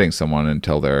hitting someone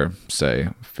until they're, say,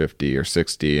 50 or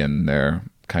 60, and they're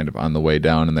kind of on the way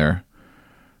down in their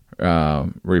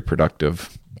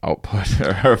reproductive output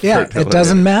or fertility. It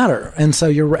doesn't matter. And so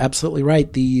you're absolutely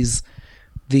right. The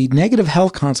negative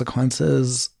health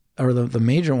consequences, or the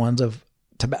major ones of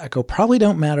tobacco, probably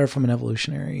don't matter from an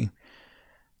evolutionary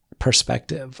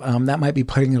perspective. That might be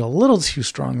putting it a little too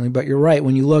strongly, but you're right.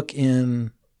 When you look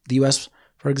in the U.S.,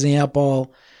 for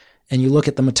example, and you look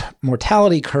at the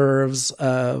mortality curves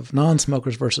of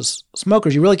non-smokers versus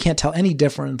smokers, you really can't tell any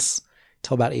difference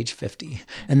till about age 50.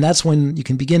 And that's when you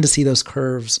can begin to see those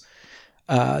curves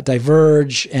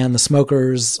diverge, and the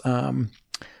smokers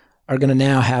are going to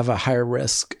now have a higher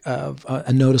risk of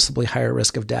a noticeably higher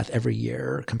risk of death every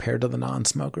year compared to the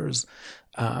non-smokers.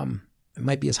 It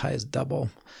might be as high as double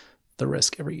the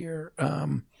risk every year.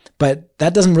 But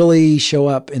that doesn't really show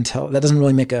up that doesn't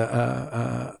really make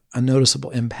a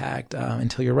noticeable impact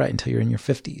until you're in your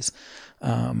 50s.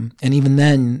 And even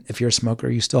then, if you're a smoker,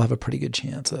 you still have a pretty good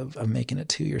chance of making it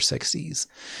to your 60s.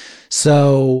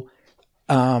 So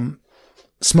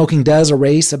smoking does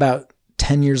erase about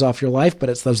 10 years off your life, but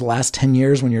it's those last 10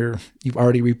 years when you've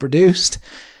already reproduced.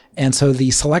 And so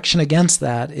the selection against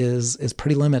that is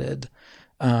pretty limited.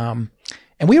 And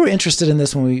we were interested in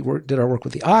this when we did our work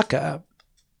with the ACA,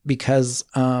 because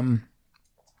all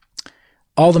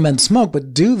the men smoke,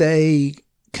 but do they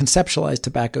conceptualize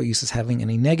tobacco use as having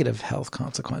any negative health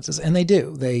consequences? And they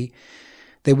do. They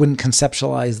wouldn't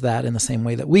conceptualize that in the same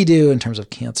way that we do in terms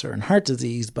of cancer and heart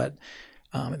disease, but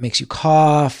it makes you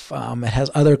cough. It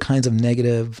has other kinds of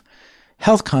negative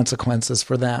health consequences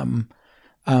for them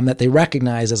that they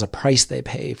recognize as a price they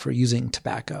pay for using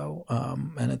tobacco.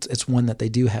 And it's one that they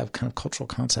do have kind of cultural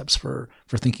concepts for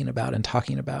thinking about and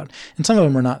talking about. And some of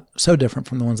them are not so different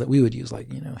from the ones that we would use,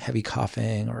 like, heavy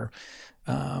coughing, or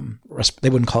they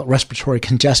wouldn't call it respiratory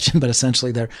congestion, but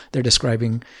essentially they're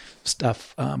describing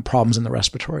stuff, problems in the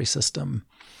respiratory system.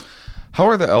 How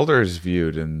are the elders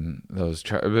viewed in those?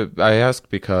 I ask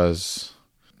because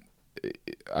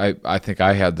I think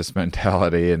I had this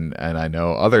mentality, and I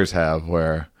know others have,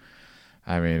 where,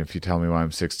 if you tell me when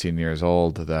I'm 16 years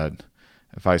old that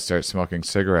if I start smoking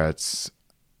cigarettes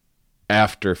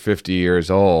after 50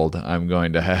 years old, I'm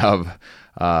going to have,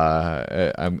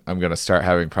 I'm going to start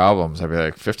having problems. I'd be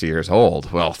like, 50 years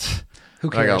old? Well, who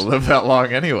cares? I got to live that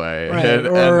long anyway. Right.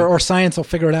 Or science will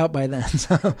figure it out by then.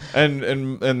 So.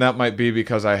 And that might be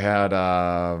because I had,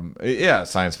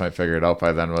 science might figure it out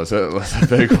by then was a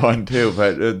big one too.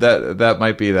 But that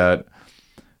might be that.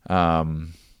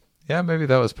 Maybe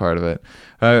that was part of it.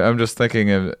 I'm just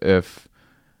thinking if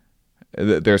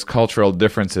there's cultural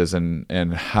differences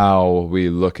in how we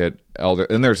look at elder,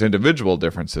 and there's individual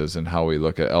differences in how we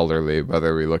look at elderly,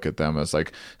 whether we look at them as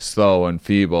like slow and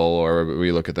feeble, or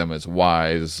we look at them as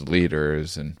wise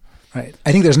leaders. And right.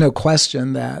 I think there's no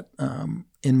question that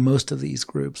in most of these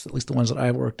groups, at least the ones that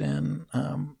I've worked in,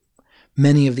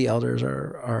 many of the elders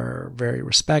are very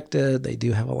respected. They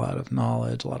do have a lot of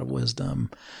knowledge, a lot of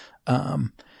wisdom.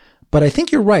 But I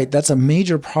think you're right. That's a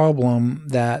major problem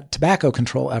that tobacco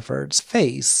control efforts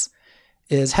face,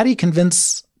 is how do you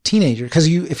convince teenagers? Because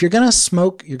if you're going to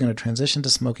smoke, you're going to transition to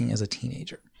smoking as a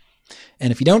teenager. And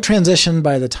if you don't transition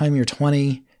by the time you're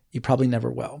 20, you probably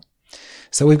never will.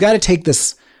 So we've got to take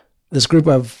this group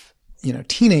of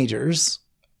teenagers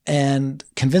and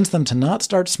convince them to not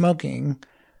start smoking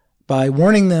by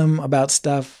warning them about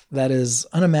stuff that is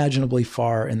unimaginably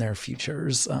far in their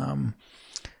futures.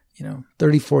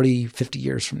 30, 40, 50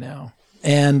 years from now.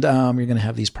 And you're going to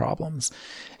have these problems.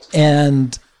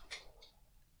 And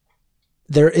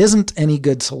there isn't any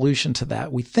good solution to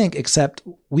that, we think, except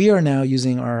we are now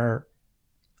using our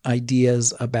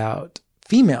ideas about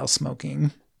female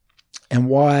smoking and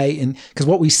why. Because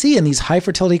what we see in these high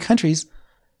fertility countries,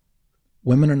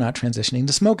 women are not transitioning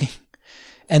to smoking.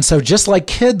 And so just like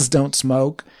kids don't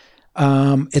smoke,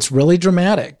 it's really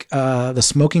dramatic. The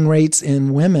smoking rates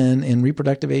in women, in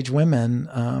reproductive age women,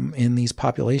 in these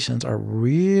populations are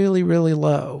really, really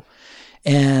low.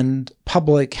 And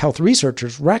public health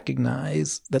researchers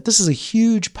recognize that this is a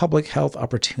huge public health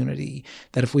opportunity,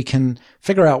 that if we can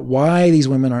figure out why these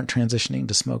women aren't transitioning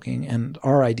to smoking, and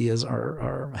our ideas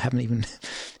haven't even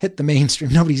hit the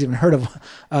mainstream, nobody's even heard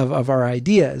of our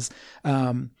ideas.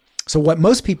 So what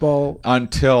most people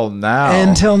until this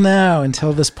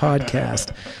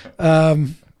podcast,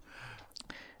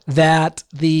 that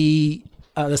the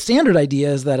standard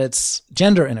idea is that it's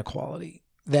gender inequality,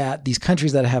 that these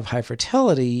countries that have high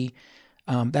fertility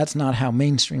That's not how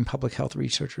mainstream public health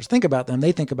researchers think about them.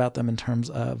 They think about them in terms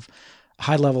of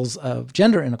high levels of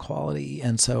gender inequality.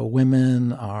 And so women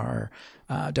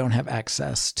don't have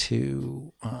access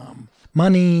to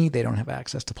money. They don't have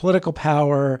access to political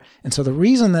power. And so the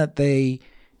reason that they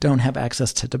don't have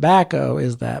access to tobacco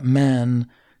is that men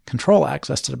control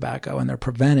access to tobacco, and they're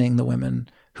preventing the women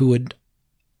who would,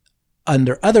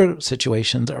 under other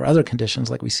situations or other conditions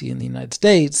like we see in the United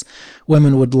States,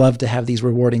 women would love to have these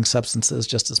rewarding substances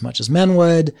just as much as men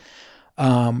would.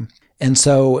 And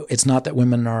so it's not that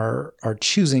women are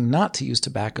choosing not to use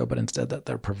tobacco, but instead that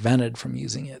they're prevented from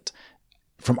using it.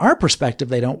 From our perspective,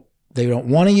 they don't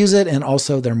want to use it, and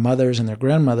also their mothers and their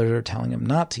grandmothers are telling them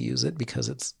not to use it because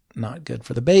it's not good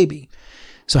for the baby.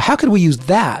 So how could we use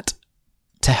that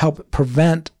to help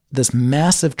prevent this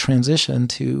massive transition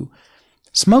to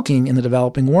smoking in the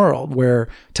developing world, where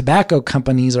tobacco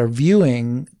companies are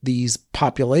viewing these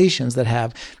populations that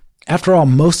have, after all,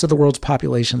 most of the world's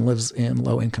population lives in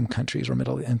low-income countries or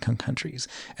middle-income countries.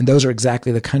 And those are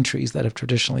exactly the countries that have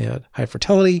traditionally had high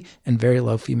fertility and very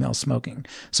low female smoking.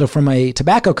 So from a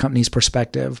tobacco company's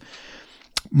perspective,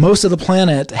 most of the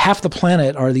planet, half the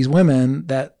planet, are these women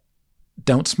that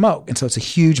don't smoke. And so it's a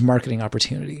huge marketing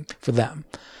opportunity for them.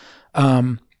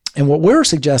 And what we're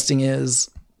suggesting is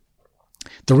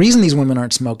the reason these women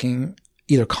aren't smoking,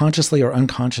 either consciously or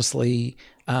unconsciously,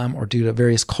 or due to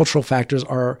various cultural factors,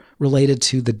 are related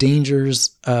to the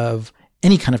dangers of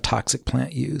any kind of toxic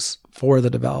plant use for the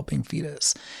developing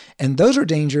fetus. And those are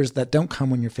dangers that don't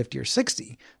come when you're 50 or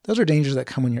 60. Those are dangers that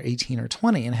come when you're 18 or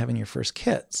 20 and having your first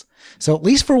kids. So at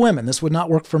least for women, this would not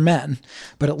work for men,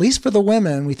 but at least for the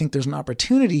women, we think there's an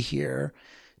opportunity here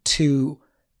to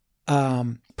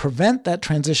prevent that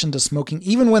transition to smoking,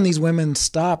 even when these women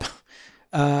stop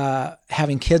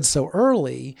having kids so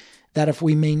early, that if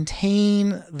we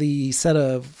maintain the set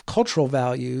of cultural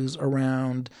values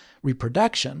around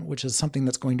reproduction, which is something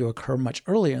that's going to occur much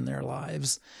earlier in their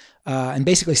lives, and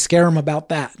basically scare them about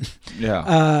that.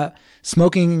 Yeah.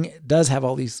 Smoking does have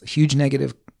all these huge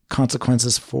negative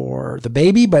consequences for the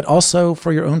baby, but also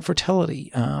for your own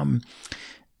fertility.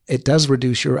 It does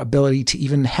reduce your ability to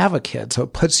even have a kid. So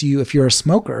it puts you, if you're a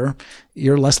smoker,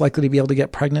 you're less likely to be able to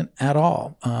get pregnant at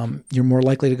all. You're more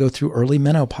likely to go through early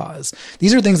menopause.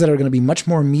 These are things that are going to be much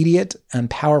more immediate and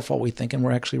powerful, we think, and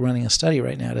we're actually running a study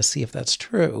right now to see if that's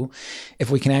true. If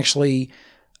we can actually,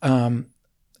 and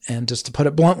just to put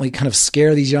it bluntly, kind of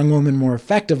scare these young women more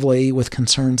effectively with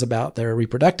concerns about their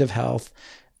reproductive health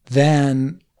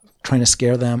than trying to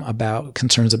scare them about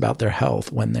concerns about their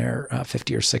health when they're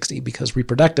 50 or 60, because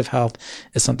reproductive health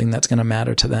is something that's going to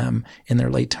matter to them in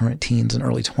their late teens and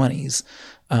early 20s,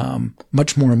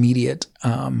 much more immediate,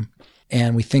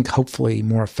 and we think hopefully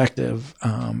more effective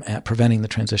at preventing the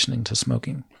transitioning to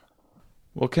smoking.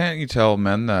 Well, can't you tell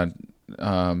men that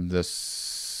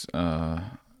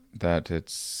that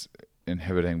it's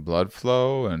inhibiting blood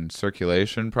flow and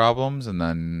circulation problems, and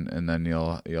then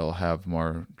you'll have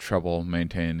more trouble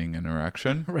maintaining an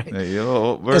erection? Right.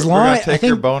 We're going to take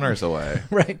your boners away.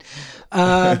 Right.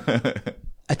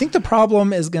 I think the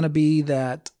problem is going to be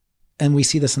that, and we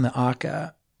see this in the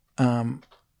ACA.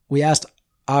 We asked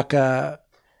ACA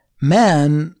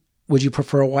men, would you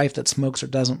prefer a wife that smokes or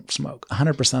doesn't smoke?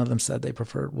 100% of them said they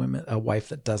preferred a wife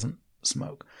that doesn't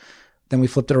smoke. Then we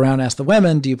flipped it around and asked the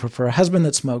women, do you prefer a husband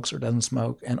that smokes or doesn't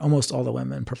smoke? And almost all the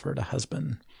women preferred a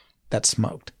husband that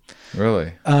smoked.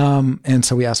 Really? And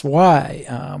so we asked why.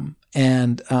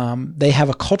 They have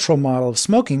a cultural model of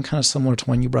smoking kind of similar to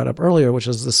one you brought up earlier, which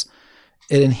is this: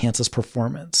 it enhances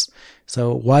performance.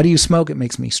 So why do you smoke? It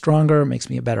makes me stronger. It makes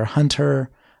me a better hunter.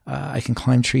 I can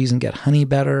climb trees and get honey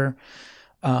better.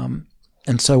 And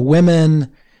so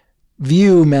women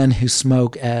view men who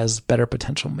smoke as better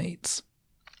potential mates.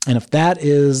 And if that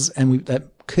is, that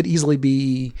could easily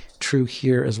be true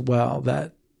here as well,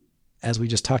 that as we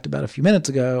just talked about a few minutes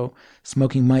ago,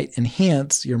 smoking might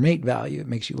enhance your mate value. It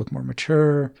makes you look more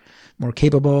mature, more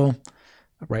capable,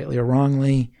 rightly or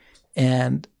wrongly.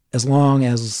 And as long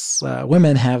as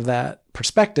women have that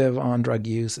perspective on drug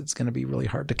use, it's going to be really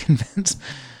hard to convince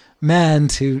men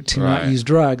to not use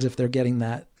drugs if they're getting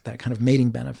that kind of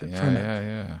mating benefit from it.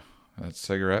 Yeah. That's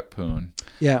cigarette poon.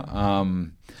 Yeah.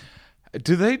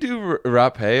 Do they do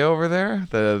rapé over there?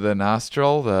 The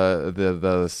nostril,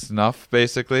 the snuff,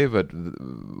 basically, but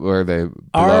where they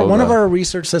one of our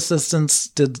research assistants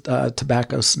did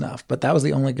tobacco snuff, but that was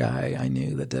the only guy I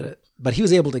knew that did it. But he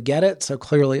was able to get it, so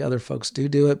clearly other folks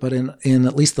do it. But in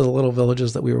at least the little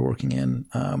villages that we were working in,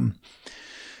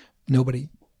 nobody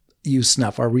used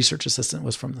snuff. Our research assistant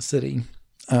was from the city.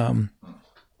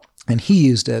 and he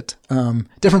used it.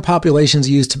 Different populations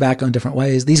use tobacco in different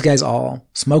ways. These guys all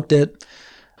smoked it.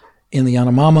 In the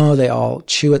Yanomamo, they all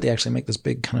chew it. They actually make this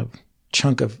big kind of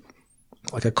chunk of,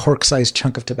 like a cork-sized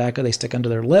chunk of tobacco they stick under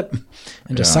their lip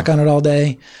and just suck on it all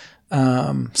day.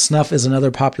 Snuff is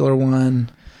another popular one.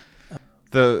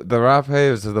 The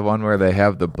rapé is the one where they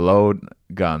have the blow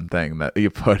gun thing that you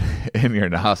put in your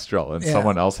nostril and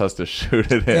someone else has to shoot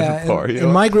it in for you.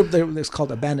 In my group, it's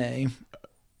called a bene.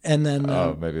 And then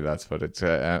maybe that's what it's.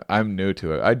 I'm new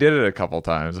to it. I did it a couple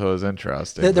times. It was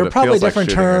interesting. They're probably different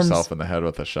like terms. Shooting yourself in the head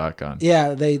with a shotgun.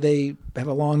 Yeah, they have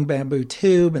a long bamboo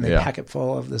tube and they pack it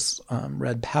full of this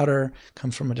red powder.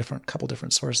 Comes from a couple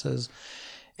different sources,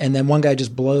 and then one guy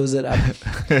just blows it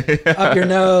up your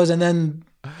nose, and then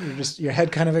your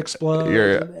head kind of explodes.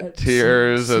 Your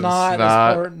tears and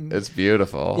snot. It's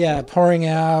beautiful. Yeah, pouring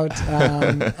out,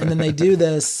 and then they do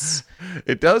this.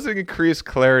 It does increase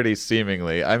clarity,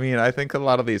 seemingly. I mean, I think a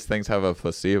lot of these things have a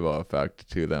placebo effect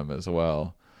to them as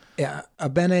well. Yeah, a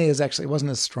bene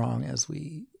wasn't as strong as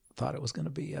we thought it was going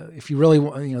to be. If you really,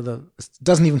 it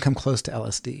doesn't even come close to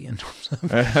LSD in terms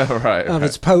of,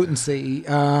 its potency.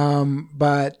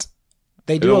 But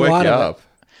they do a lot of it.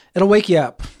 It'll wake you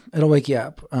up.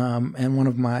 And one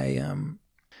of my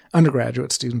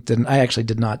undergraduate students didn't. I actually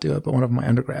did not do it, but one of my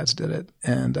undergrads did it,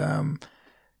 and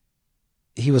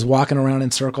he was walking around in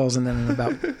circles and then in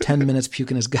about 10 minutes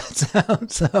puking his guts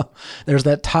out. So there's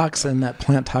that toxin, that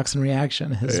plant toxin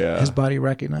reaction. His body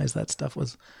recognized that stuff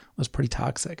was pretty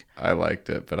toxic. I liked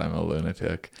it, but I'm a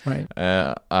lunatic. Right.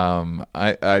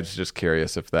 I was just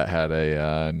curious if that had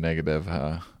a negative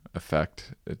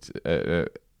effect. It's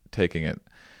taking it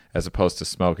as opposed to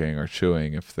smoking or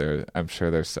chewing. I'm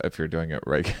sure if you're doing it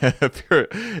right.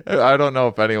 I don't know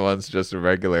if anyone's just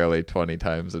regularly 20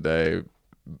 times a day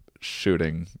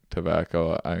shooting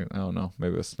tobacco. I don't know.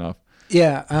 Maybe with snuff.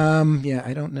 Yeah.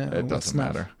 I don't know. It doesn't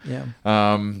matter. Yeah.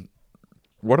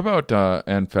 What about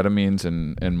amphetamines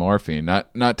and morphine?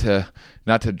 Not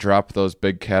to drop those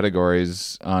big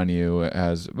categories on you,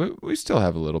 as we still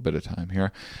have a little bit of time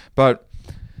here, but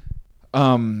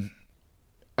I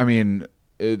mean,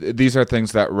 these are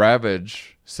things that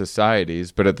ravage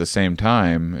societies, but at the same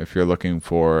time, if you're looking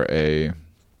for a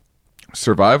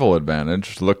survival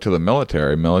advantage, look to the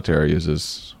military. Military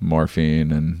uses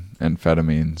morphine and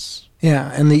amphetamines.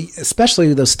 Yeah, and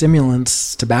especially those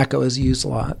stimulants, tobacco is used a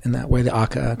lot in that way. The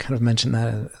ACA kind of mentioned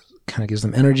that it kind of gives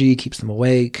them energy, keeps them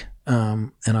awake,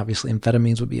 and obviously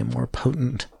amphetamines would be a more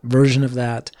potent version of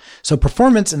that. So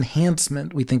performance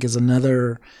enhancement, we think, is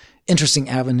another interesting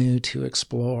avenue to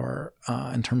explore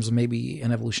in terms of maybe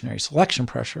an evolutionary selection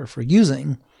pressure for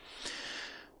using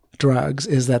drugs,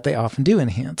 is that they often do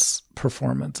enhance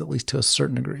performance, at least to a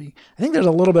certain degree. I think there's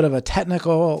a little bit of a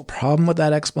technical problem with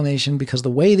that explanation, because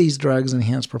the way these drugs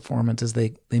enhance performance is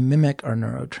they mimic our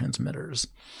neurotransmitters.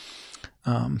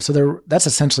 So that's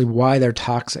essentially why they're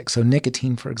toxic. So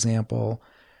nicotine, for example,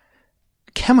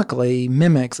 chemically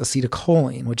mimics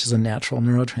acetylcholine, which is a natural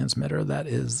neurotransmitter that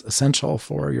is essential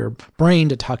for your brain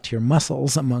to talk to your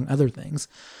muscles, among other things.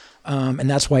 And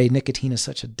that's why nicotine is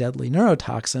such a deadly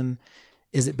neurotoxin,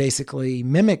 is it basically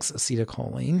mimics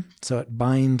acetylcholine. So it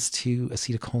binds to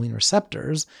acetylcholine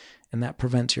receptors, and that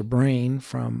prevents your brain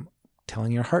from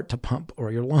telling your heart to pump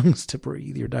or your lungs to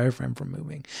breathe, your diaphragm from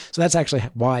moving. So that's actually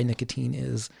why nicotine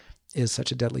is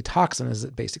such a deadly toxin, is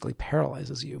it basically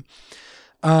paralyzes you.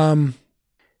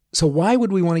 So why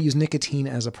would we want to use nicotine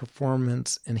as a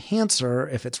performance enhancer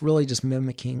if it's really just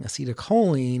mimicking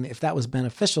acetylcholine? If that was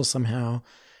beneficial somehow,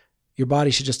 your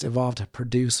body should just evolve to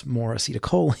produce more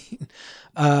acetylcholine.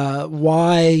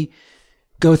 Why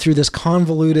go through this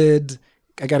convoluted,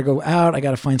 I got to go out, I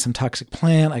got to find some toxic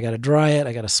plant, I got to dry it,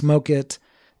 I got to smoke it.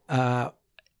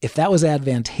 If that was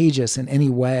advantageous in any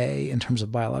way in terms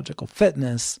of biological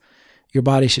fitness, your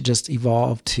body should just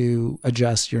evolve to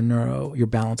adjust your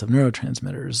balance of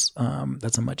neurotransmitters.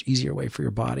 That's a much easier way for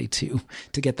your body to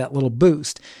get that little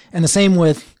boost. And the same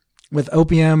with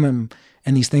opium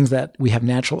and these things that we have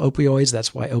natural opioids.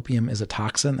 That's why opium is a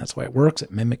toxin. That's why it works.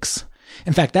 It mimics.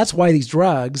 In fact, that's why these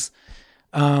drugs,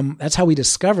 that's how we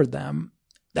discovered them.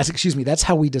 That's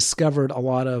how we discovered a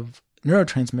lot of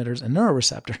neurotransmitters and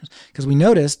neuroreceptors, because we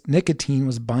noticed nicotine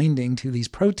was binding to these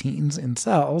proteins in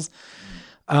cells.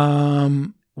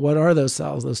 What are those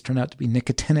cells? Those turn out to be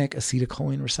nicotinic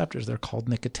acetylcholine receptors. They're called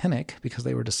nicotinic because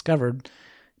they were discovered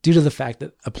due to the fact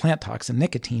that a plant toxin,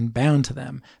 nicotine, bound to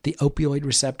them. The opioid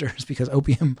receptors, because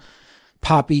opium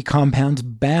poppy compounds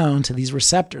bound to these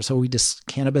receptors. So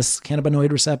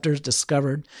cannabinoid receptors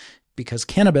discovered because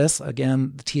cannabis,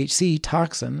 again, the THC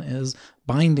toxin, is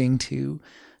binding to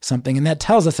something. And that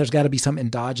tells us there's got to be some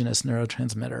endogenous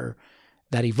neurotransmitter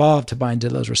that evolved to bind to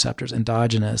those receptors,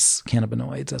 endogenous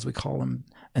cannabinoids, as we call them,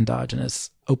 endogenous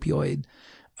opioids,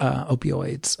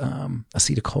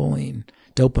 acetylcholine,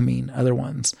 dopamine, other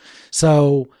ones.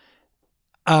 So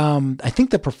I think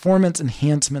the performance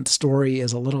enhancement story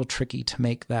is a little tricky to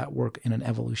make that work in an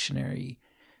evolutionary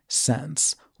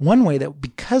sense. One way that,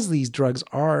 because these drugs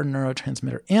are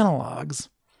neurotransmitter analogs,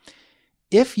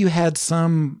 if you had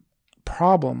some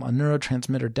problem, a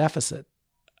neurotransmitter deficit,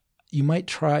 you might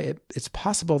try it. It's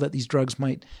possible that these drugs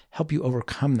might help you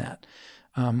overcome that.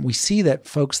 We see that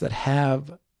folks that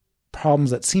have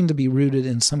problems that seem to be rooted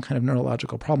in some kind of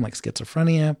neurological problem, like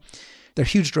schizophrenia, they're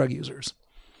huge drug users.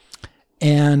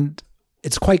 And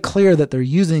it's quite clear that they're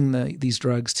using these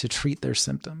drugs to treat their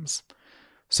symptoms.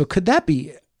 So could that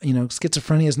be,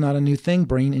 schizophrenia is not a new thing.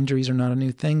 Brain injuries are not a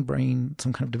new thing.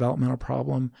 Some kind of developmental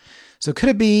problem. So could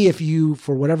it be, if you,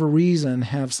 for whatever reason,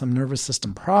 have some nervous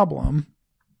system problem,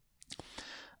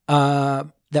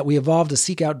 that we evolved to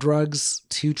seek out drugs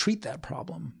to treat that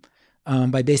problem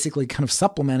by basically kind of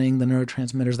supplementing the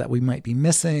neurotransmitters that we might be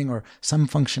missing, or some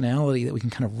functionality that we can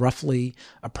kind of roughly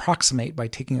approximate by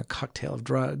taking a cocktail of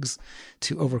drugs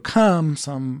to overcome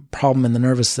some problem in the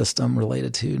nervous system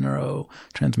related to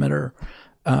neurotransmitter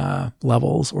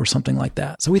levels or something like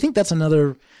that. So we think that's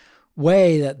another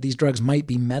way that these drugs might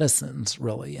be medicines,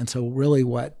 really. And so really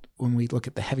when we look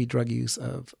at the heavy drug use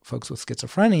of folks with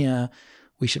schizophrenia,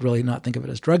 we should really not think of it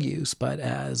as drug use, but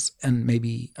and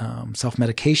maybe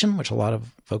self-medication, which a lot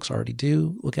of folks already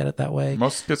do look at it that way.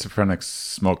 Most schizophrenics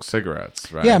smoke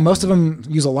cigarettes, right? Yeah, most of them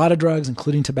use a lot of drugs,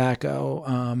 including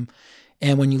tobacco.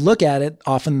 And when you look at it,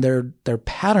 often their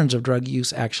patterns of drug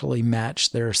use actually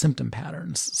match their symptom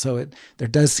patterns. So there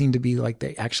does seem to be like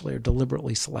they actually are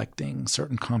deliberately selecting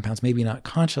certain compounds, maybe not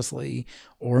consciously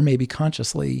or maybe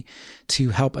consciously,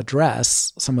 to help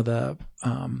address some of the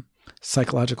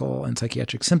psychological and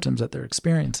psychiatric symptoms that they're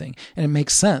experiencing. And it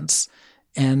makes sense.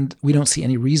 And we don't see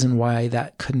any reason why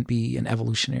that couldn't be an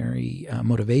evolutionary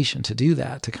motivation to do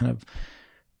that, to kind of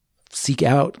seek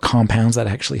out compounds that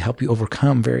actually help you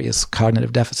overcome various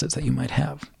cognitive deficits that you might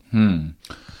have.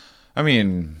 I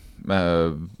mean,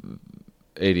 ADHD,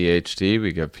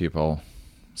 we give people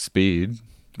speed,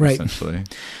 right, essentially.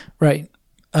 Right.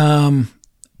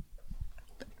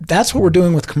 That's what we're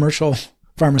doing with commercial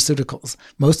pharmaceuticals.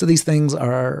 Most of these things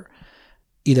are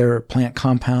either plant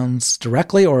compounds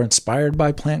directly or inspired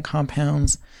by plant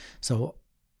compounds. So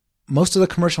most of the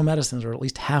commercial medicines, or at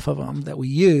least half of them that we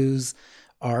use,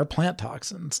 are plant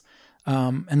toxins.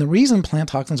 And the reason plant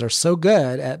toxins are so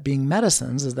good at being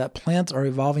medicines is that plants are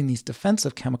evolving these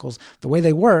defensive chemicals. The way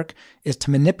they work is to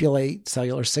manipulate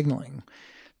cellular signaling.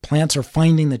 Plants are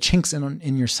finding the chinks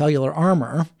in your cellular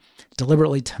armor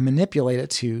deliberately to manipulate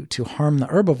it to harm the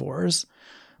herbivores.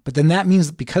 But then that means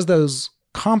that because those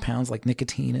compounds like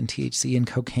nicotine and THC and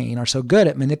cocaine are so good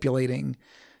at manipulating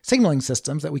signaling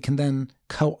systems, that we can then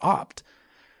co-opt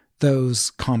those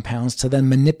compounds to then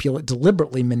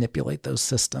deliberately manipulate those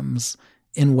systems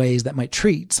in ways that might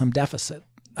treat some deficit.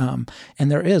 And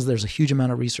there's a huge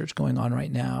amount of research going on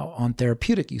right now on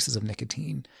therapeutic uses of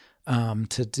nicotine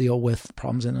to deal with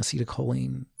problems in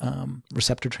acetylcholine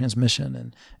receptor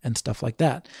transmission and stuff like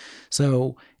that.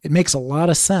 So it makes a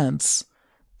lot of sense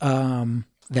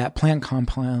that plant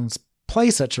compounds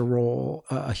play such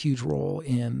a huge role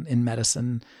in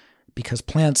medicine, because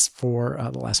plants for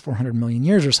the last 400 million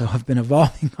years or so have been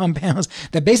evolving compounds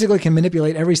that basically can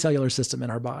manipulate every cellular system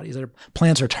in our bodies.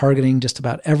 Plants are targeting just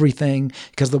about everything,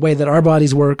 because the way that our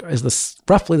bodies work is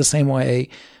roughly the same way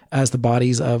as the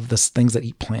bodies of the things that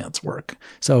eat plants work.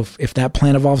 So if that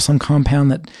plant evolves some compound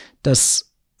that does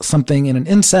something in an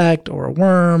insect or a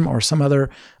worm or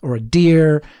or a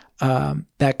deer,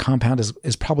 that compound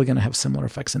is probably going to have similar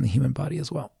effects in the human body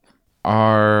as well.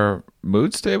 Are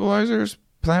mood stabilizers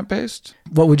plant-based?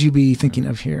 What would you be thinking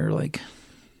of here? Like,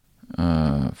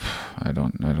 I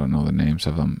don't know the names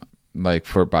of them. Like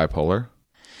for bipolar?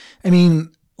 I mean,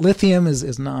 lithium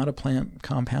is not a plant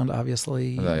compound,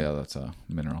 obviously. Yeah, that's a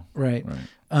mineral. Right.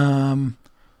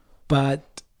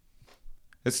 But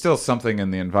it's still something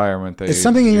in the environment. It's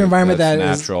something in your environment that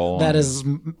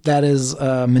is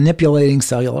manipulating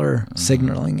cellular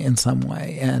signaling in some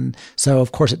way. And so,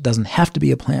 of course, it doesn't have to be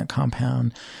a plant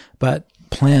compound, but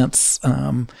plants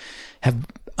have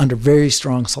under very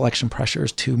strong selection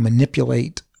pressures to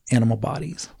manipulate animal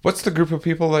bodies. What's the group of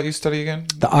people that you study again?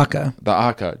 The Aka. The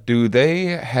Aka. Do they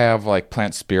have like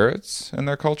plant spirits in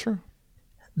their culture?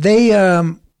 They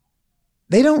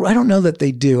don't. I don't know that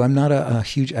they do. I'm not a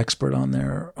huge expert on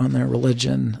their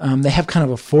religion. They have kind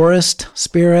of a forest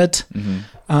spirit,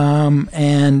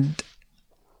 and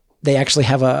they actually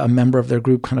have a member of their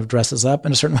group kind of dresses up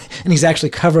in a certain way, and he's actually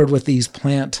covered with these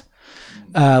plant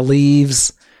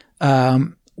leaves.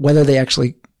 Whether they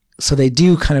actually, so they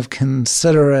do kind of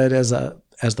consider it as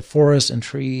the forest and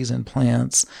trees and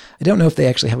plants. I don't know if they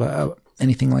actually have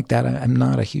anything like that. I'm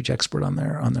not a huge expert on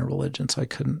their religion, so I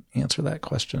couldn't answer that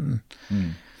question.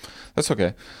 That's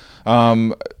okay.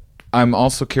 I'm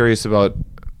also curious about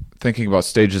thinking about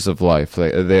stages of life.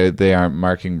 They aren't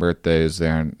marking birthdays. They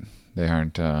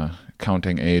aren't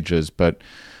counting ages, but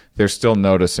they're still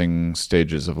noticing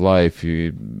stages of life.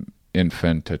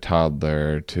 Infant to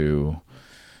toddler to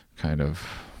kind of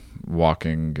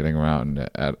walking, getting around,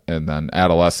 and then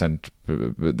adolescent.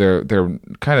 They're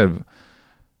kind of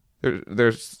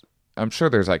there's. I'm sure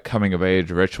there's like coming of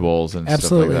age rituals and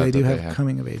absolutely stuff like that. They do have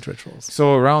coming of age rituals.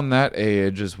 So around that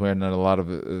age is when a lot of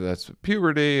that's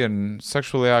puberty and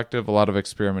sexually active. A lot of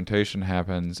experimentation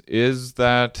happens. Is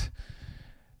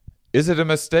it a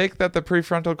mistake that the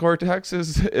prefrontal cortex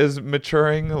is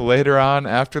maturing later on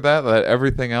after that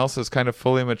everything else is kind of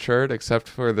fully matured except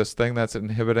for this thing that's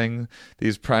inhibiting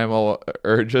these primal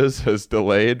urges is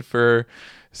delayed for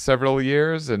several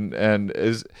years? And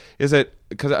is it,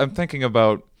 because I'm thinking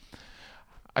about,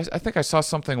 I think I saw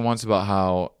something once about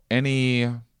how any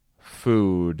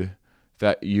food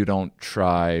that you don't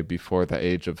try before the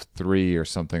age of 3 or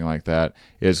something like that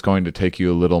is going to take you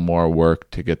a little more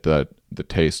work to get the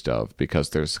taste of, because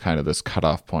there's kind of this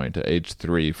cutoff point at age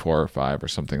 3, 4, or 5 or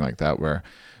something like that where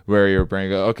your brain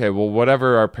goes, okay, well,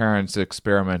 whatever our parents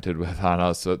experimented with on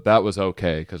us, that was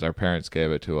okay because our parents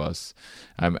gave it to us.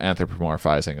 I'm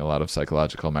anthropomorphizing a lot of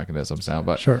psychological mechanisms now,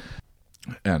 but sure,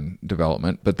 and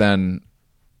development. But then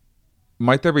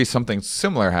might there be something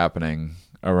similar happening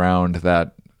around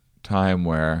that time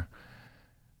where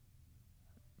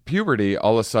puberty,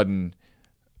 all of a sudden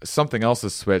something else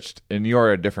is switched and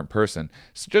you're a different person?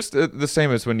 It's just the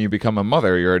same as when you become a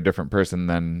mother, you're a different person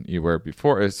than you were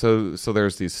before. So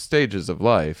there's these stages of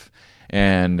life,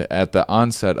 and at the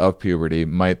onset of puberty,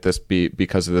 might this be,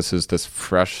 because this is this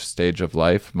fresh stage of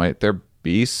life, might there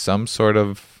be some sort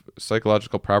of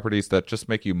psychological properties that just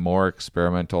make you more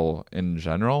experimental in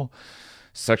general,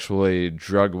 sexually,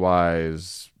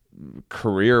 drug-wise,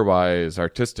 career-wise,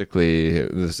 artistically?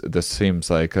 This seems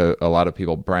like a lot of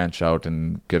people branch out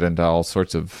and get into all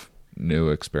sorts of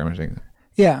new experimenting.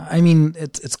 Yeah, I mean,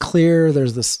 it's clear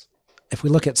there's this, if we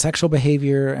look at sexual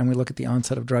behavior and we look at the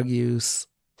onset of drug use,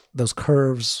 those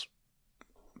curves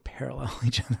parallel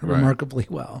each other remarkably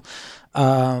well.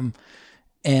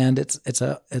 And it's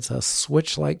a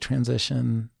switch-like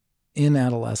transition in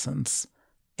adolescence.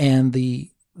 And the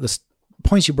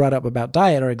points you brought up about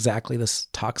diet are exactly this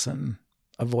toxin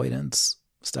avoidance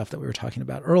stuff that we were talking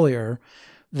about earlier,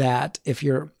 that if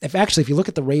you look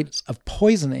at the rates of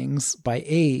poisonings by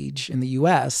age in the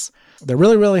US, they're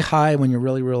really, really high when you're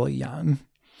really, really young,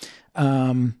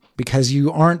 because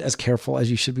you aren't as careful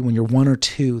as you should be when you're 1 or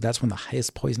 2. That's when the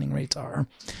highest poisoning rates are.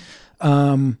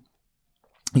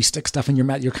 You stick stuff in your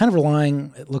mouth. You're kind of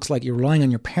relying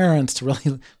on your parents to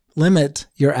really limit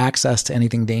your access to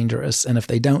anything dangerous. And if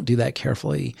they don't do that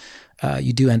carefully,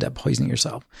 you do end up poisoning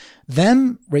yourself.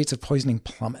 Then rates of poisoning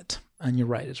plummet. And you're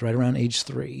right, it's right around age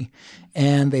 3.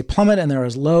 And they plummet, and they're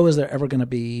as low as they're ever going to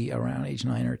be around age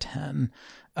 9 or 10.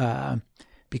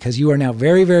 Because you are now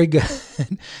very, very good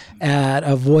at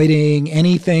avoiding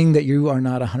anything that you are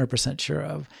not 100% sure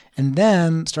of. And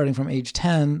then starting from age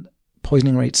 10,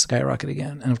 poisoning rates skyrocket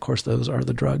again. And of course, those are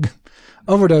the drug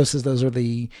overdoses. Those are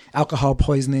the alcohol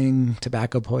poisoning,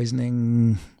 tobacco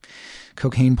poisoning,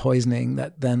 cocaine poisoning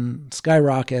that then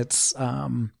skyrockets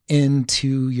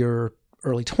into your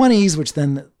early 20s, which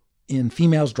then in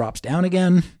females drops down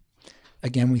again.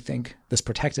 Again, we think this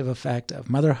protective effect of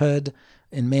motherhood.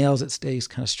 In males, it stays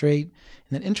kind of straight.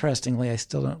 And then interestingly, I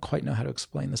still don't quite know how to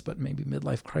explain this, but maybe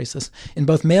midlife crisis. In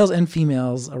both males and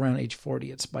females, around age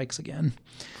 40, it spikes again.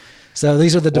 So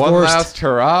these are the divorced. One last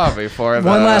hurrah before the...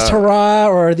 One last hurrah,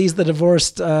 or are these the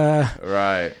divorced...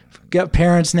 right. Get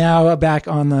parents now back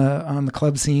on the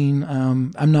club scene.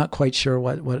 I'm not quite sure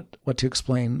what to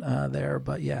explain there,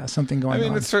 but yeah, something going on. I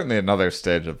mean, it's certainly another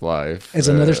stage of life. It's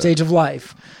another stage of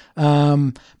life.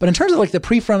 But in terms of like the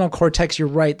prefrontal cortex, you're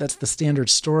right. That's the standard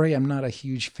story. I'm not a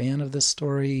huge fan of this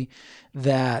story.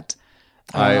 That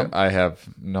I have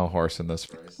no horse in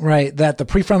this race. Right. That the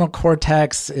prefrontal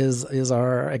cortex is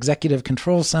our executive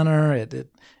control center. It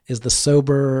is the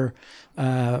sober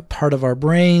part of our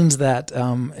brains that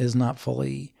is not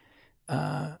fully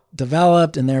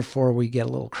developed, and therefore we get a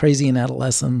little crazy in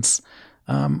adolescence.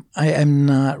 I am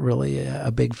not really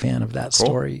a big fan of that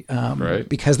story, right.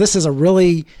 Because this is a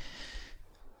really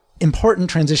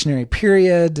important transitionary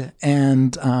period,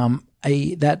 and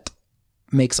that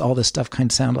makes all this stuff kind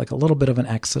of sound like a little bit of an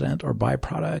accident or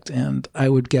byproduct. And I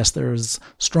would guess there's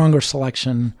stronger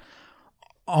selection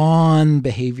on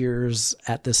behaviors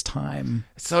at this time.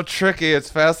 It's so tricky. It's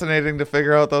fascinating to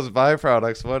figure out those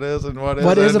byproducts. What is and what isn't.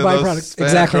 What is a byproduct?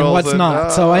 Exactly, and what's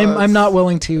not. So I'm not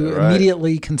willing to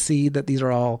immediately concede that these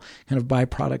are all kind of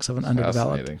byproducts of an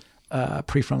underdeveloped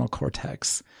prefrontal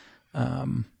cortex.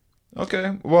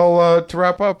 Okay. Well, to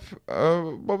wrap up,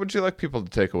 what would you like people to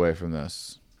take away from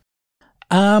this?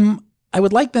 I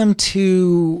would like them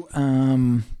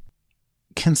to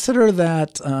consider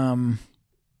that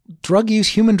drug use,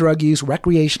 human drug use,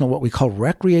 recreational, what we call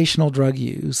recreational drug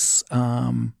use,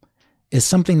 is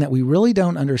something that we really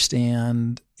don't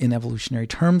understand in evolutionary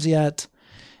terms yet.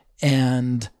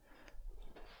 And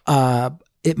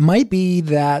it might be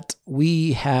that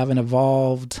we have an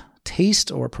evolved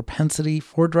taste or propensity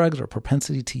for drugs or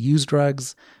propensity to use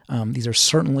drugs. These are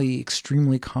certainly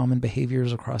extremely common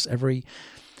behaviors across and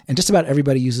just about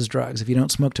everybody uses drugs. If you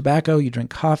don't smoke tobacco, you drink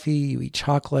coffee, you eat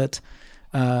chocolate,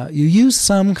 you use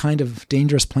some kind of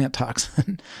dangerous plant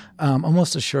toxin,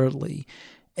 almost assuredly.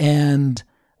 And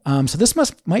so this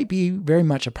might be very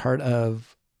much a part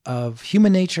of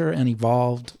human nature and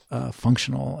evolved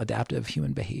functional adaptive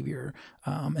human behavior.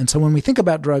 And so when we think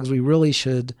about drugs,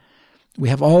 we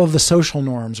have all of the social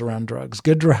norms around drugs,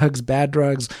 good drugs, bad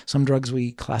drugs. Some drugs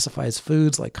we classify as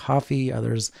foods like coffee,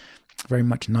 others very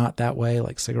much not that way,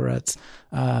 like cigarettes.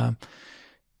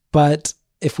 But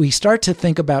if we start to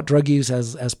think about drug use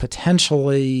as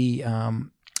potentially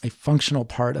a functional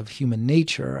part of human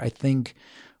nature, I think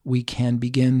we can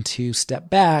begin to step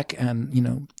back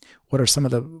and, what are some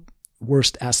of the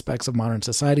worst aspects of modern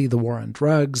society, the war on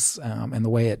drugs, and the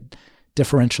way it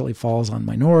differentially falls on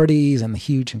minorities and the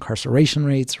huge incarceration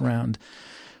rates around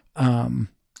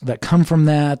that come from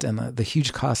that, and the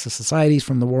huge costs of societies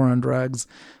from the war on drugs.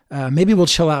 Maybe we'll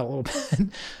chill out a little bit.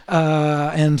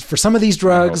 And for some of these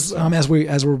drugs, so. as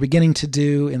we're beginning to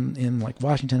do in like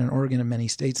Washington and Oregon and many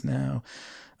states now,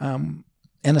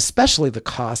 and especially the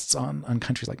costs on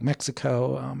countries like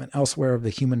Mexico and elsewhere of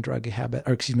the human drug habit,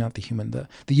 or excuse me, not the human, the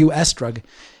U.S. drug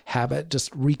habit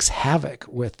just wreaks havoc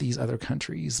with these other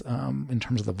countries in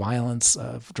terms of the violence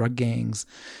of drug gangs.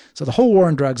 So the whole war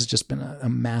on drugs has just been a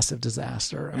massive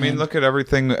disaster. I mean, look at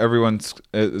everything everyone's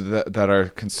that are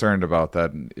concerned about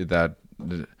the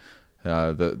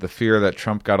fear that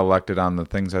Trump got elected on, the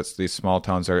things that these small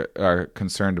towns are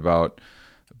concerned about,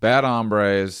 bad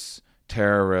hombres,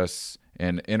 terrorists,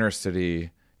 and inner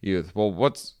city youth. Well,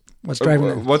 what's driving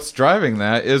that? What's driving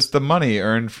that is the money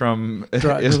earned from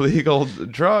illegal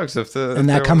drugs. And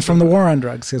that comes from the war on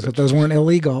drugs, because if those weren't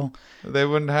illegal, they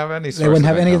wouldn't have any. They wouldn't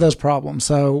have any of those problems.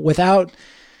 So, without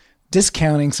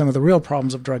discounting some of the real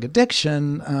problems of drug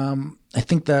addiction, I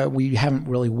think that we haven't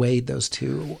really weighed those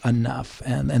two enough,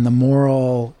 and the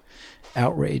moral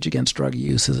outrage against drug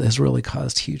use has really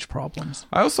caused huge problems.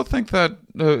 I also think that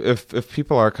if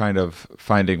people are kind of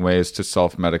finding ways to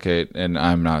self-medicate, and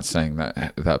I'm not saying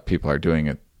that people are doing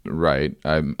it right.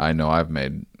 I know I've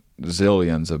made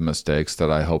zillions of mistakes that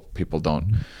I hope people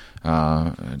don't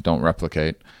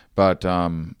replicate. But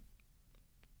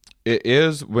it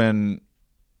is when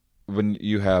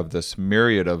you have this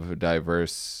myriad of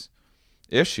diverse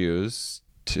issues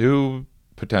to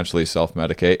potentially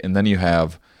self-medicate, and then you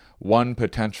have one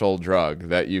potential drug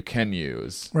that you can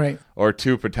use, right? Or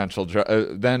two potential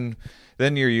drugs. Then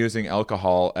you're using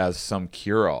alcohol as some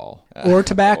cure-all, or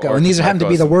tobacco, and these happen to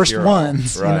be the worst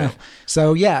ones. Right.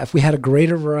 So yeah, if we had a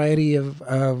greater variety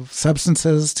of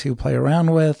substances to play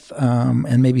around with,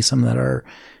 and maybe some that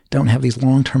don't have these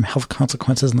long-term health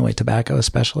consequences in the way tobacco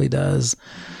especially does,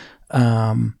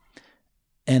 and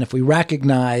if we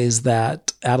recognize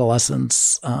that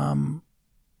adolescence.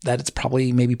 That it's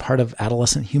probably maybe part of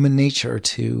adolescent human nature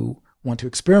to want to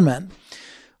experiment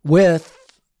with,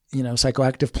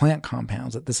 psychoactive plant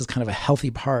compounds, that this is kind of a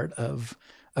healthy part of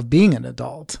being an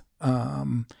adult.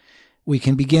 We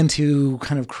can begin to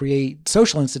kind of create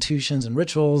social institutions and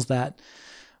rituals that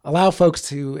allow folks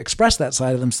to express that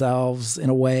side of themselves in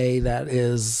a way that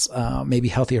is maybe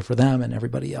healthier for them and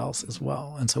everybody else as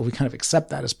well. And so we kind of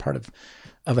accept that as part of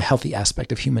a healthy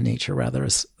aspect of human nature rather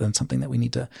than something that we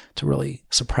need to really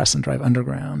suppress and drive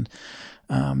underground.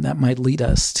 That might lead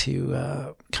us to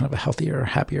kind of a healthier,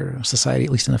 happier society,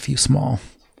 at least in a few small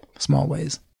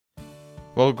ways.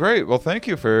 Well, great. Well, thank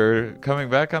you for coming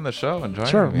back on the show and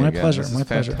joining me my again. Pleasure. This my is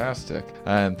pleasure. Fantastic.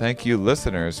 And thank you,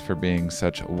 listeners, for being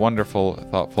such wonderful,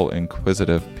 thoughtful,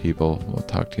 inquisitive people. We'll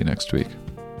talk to you next week.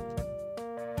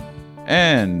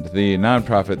 And the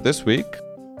nonprofit this week,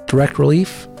 Direct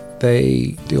Relief.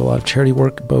 They do a lot of charity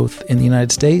work both in the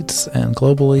United States and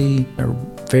globally. They're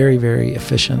very, very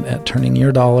efficient at turning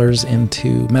your dollars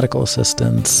into medical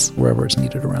assistance wherever it's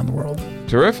needed around the world.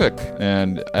 Terrific.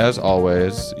 And as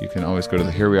always, you can always go to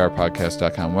the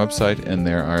HereWeArePodcast.com website, and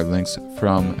there are links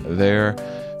from there.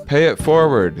 Pay it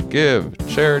forward, give,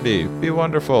 charity, be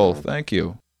wonderful. Thank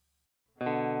you.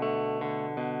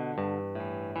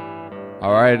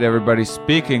 All right, everybody.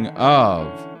 Speaking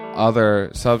of other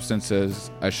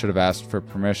substances, I should have asked for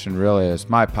permission, really. It's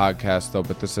my podcast, though,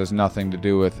 but this has nothing to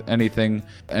do with anything,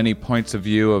 any points of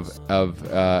view of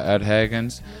Ed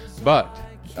Hagen's. But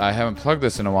I haven't plugged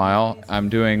this in a while. I'm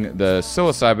doing the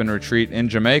psilocybin retreat in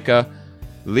Jamaica,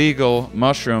 legal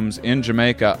mushrooms in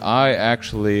Jamaica. I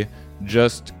actually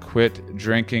just quit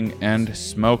drinking and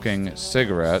smoking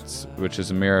cigarettes, which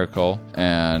is a miracle,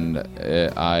 and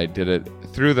I did it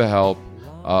through the help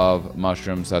of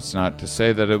mushrooms. That's not to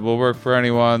say that it will work for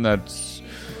anyone. That's,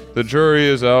 the jury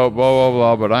is out, blah, blah,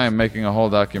 blah, but I am making a whole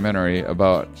documentary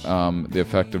about the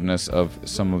effectiveness of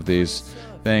some of these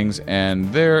things,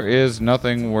 and there is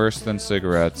nothing worse than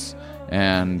cigarettes,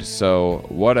 and so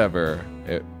whatever.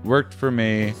 It worked for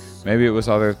me. Maybe it was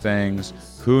other things.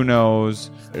 Who knows?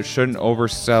 It shouldn't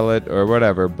oversell it or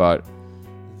whatever, but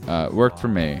it worked for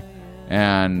me.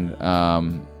 And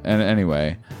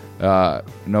anyway,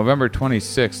 November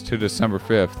 26th to December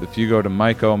 5th, if you go to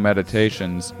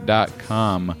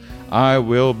mycomeditations.com, I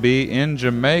will be in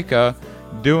Jamaica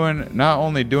not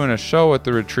only doing a show at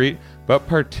the retreat, but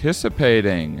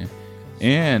participating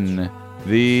in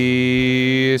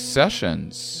the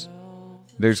sessions.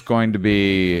 There's going to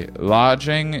be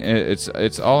lodging.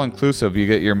 It's all inclusive. You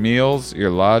get your meals, your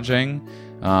lodging,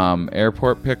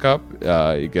 airport pickup.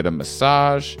 You get a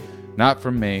massage, not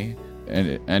from me,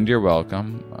 and you're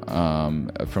welcome,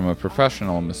 from a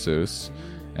professional masseuse,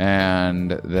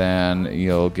 and then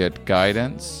you'll get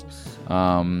guidance,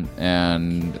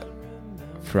 and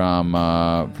from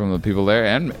the people there,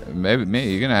 and maybe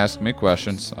me. You can ask me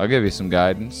questions. I'll give you some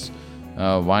guidance.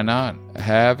 Why not?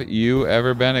 Have you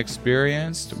ever been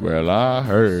experienced? Well, I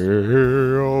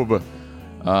have.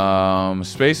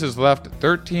 Spaces left.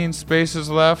 13 spaces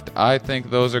left. I think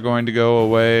those are going to go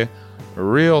away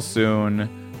real soon.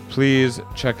 Please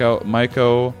check out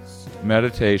Myco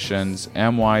Meditations,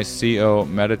 MYCO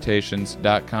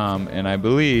Meditations.com. And I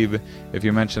believe if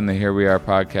you mention the Here We Are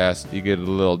podcast, you get a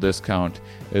little discount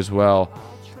as well.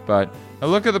 But now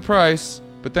look at the price.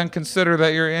 But then consider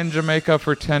that you're in Jamaica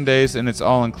for 10 days and it's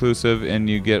all inclusive and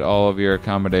you get all of your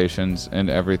accommodations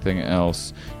and everything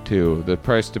else too. The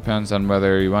price depends on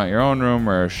whether you want your own room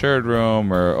or a shared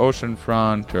room or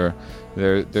oceanfront, or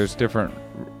there's different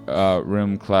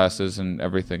room classes and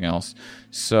everything else.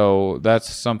 So that's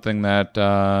something that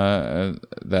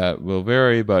that will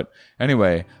vary. But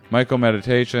anyway, Myco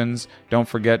Meditations. Don't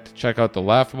forget to check out the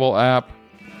Laughable app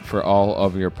for all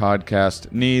of your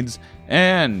podcast needs.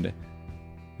 And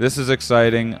this is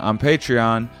exciting. On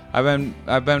Patreon,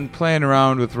 I've been playing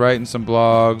around with writing some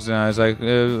blogs, and I was like,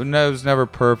 it was never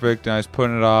perfect, and I was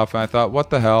putting it off, and I thought,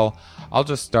 what the hell? I'll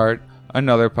just start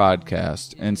another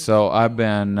podcast. And so I've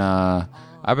been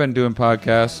doing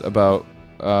podcasts about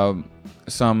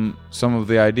some of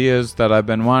the ideas that I've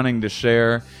been wanting to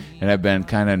share, and I've been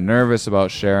kind of nervous about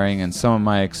sharing, and some of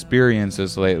my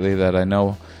experiences lately that I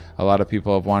know a lot of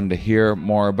people have wanted to hear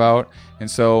more about. And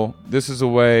so this is a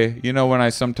way, when I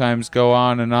sometimes go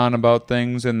on and on about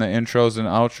things in the intros and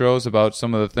outros about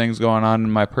some of the things going on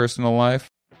in my personal life,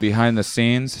 behind the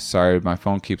scenes. Sorry, my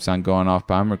phone keeps on going off,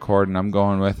 but I'm recording. I'm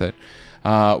going with it.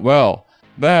 Well,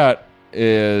 that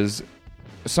is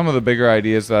some of the bigger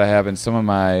ideas that I have in some of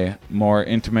my more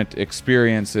intimate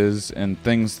experiences and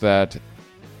things that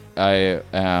I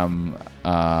am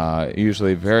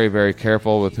usually very, very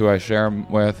careful with who I share them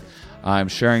with. I'm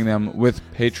sharing them with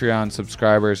Patreon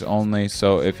subscribers only,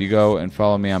 so if you go and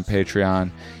follow me on Patreon,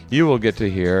 you will get to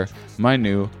hear my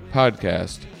new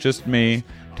podcast. Just me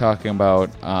talking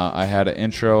about, I had an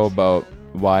intro about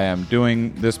why I'm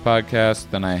doing this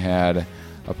podcast, then I had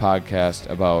a podcast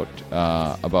about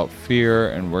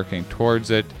fear and working towards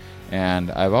it,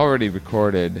 and I've already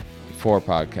recorded 4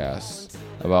 podcasts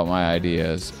about my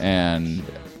ideas, and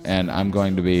I'm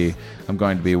going to be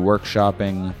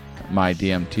workshopping my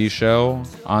DMT show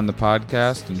on the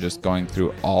podcast and just going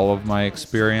through all of my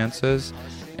experiences.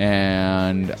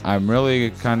 And I'm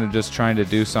really kind of just trying to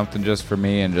do something just for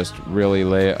me and just really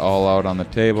lay it all out on the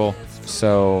table.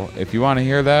 So if you want to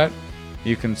hear that,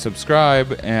 you can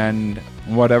subscribe, and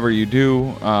whatever you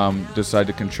do decide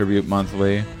to contribute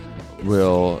monthly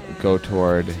will go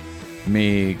toward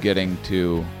me getting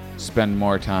to spend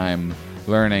more time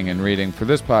learning and reading for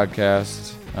this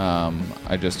podcast.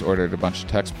 I just ordered a bunch of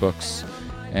textbooks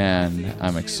and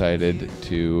I'm excited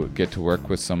to get to work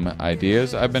with some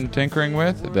ideas I've been tinkering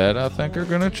with that I think are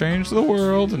going to change the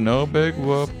world. No big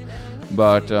whoop.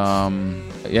 But, I'll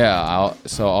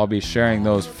be sharing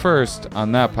those first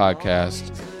on that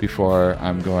podcast before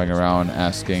I'm going around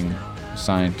asking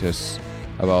scientists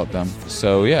about them.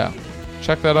 So, yeah,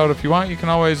 check that out if you want. You can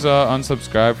always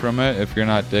unsubscribe from it if you're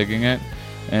not digging it.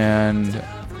 And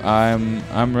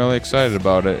I'm really excited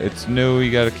about it. It's new.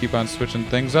 You got to keep on switching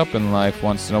things up in life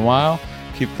once in a while.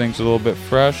 Keep things a little bit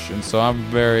fresh. And so I'm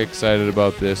very excited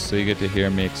about this. So you get to hear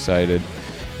me excited.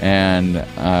 And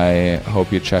I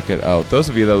hope you check it out. Those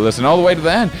of you that listen all the way to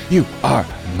the end, you are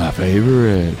my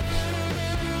favorite.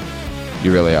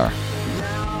 You really are.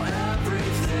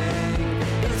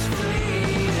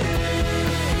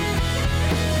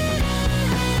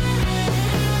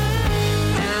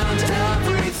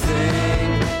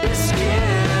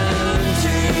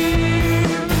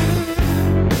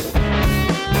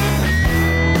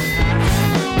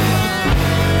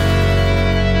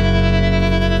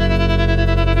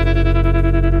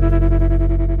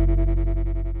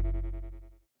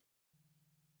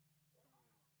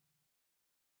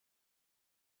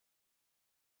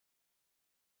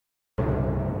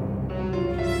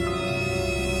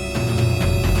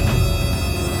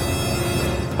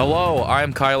 Hello,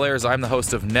 I'm Kyle Ayers. I'm the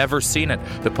host of Never Seen It,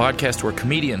 the podcast where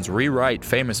comedians rewrite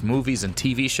famous movies and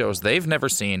TV shows they've never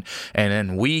seen, and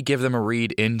then we give them a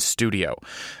read in studio.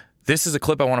 This is a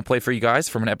clip I want to play for you guys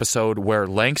from an episode where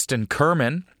Langston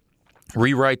Kerman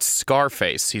rewrites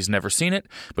Scarface. He's never seen it,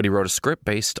 but he wrote a script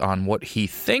based on what he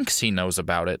thinks he knows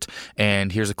about it,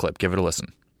 and here's a clip. Give it a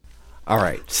listen. All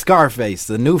right, Scarface,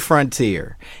 The New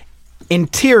Frontier.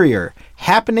 Interior,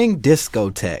 happening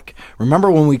discotheque.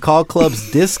 Remember when we called clubs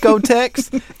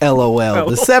discotheques? LOL.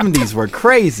 The 70s were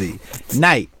crazy.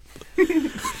 Night.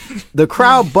 The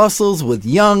crowd bustles with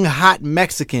young, hot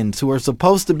Mexicans who are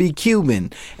supposed to be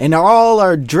Cuban, and all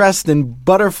are dressed in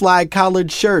butterfly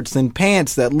collared shirts and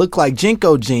pants that look like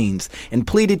Jinko jeans, and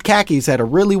pleated khakis had a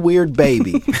really weird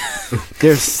baby.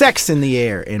 There's sex in the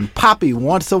air, and Poppy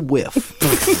wants a whiff.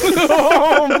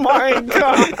 Oh my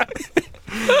God.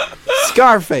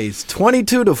 Scarface,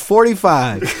 22 to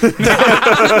 45. Like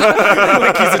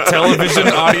he's a television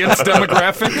audience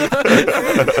demographic.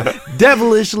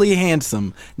 Devilishly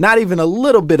handsome, not even a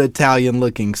little bit Italian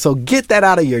looking, so get that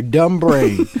out of your dumb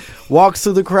brain. Walks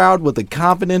through the crowd with the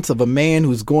confidence of a man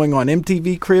who's going on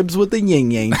MTV Cribs with the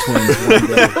Yin Yang Twins one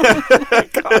day.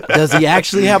 Does he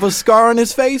actually have a scar on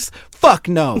his face? Fuck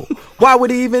no. Why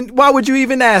would you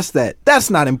even ask that? That's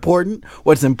not important.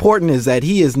 What's important is that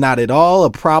he is not at all a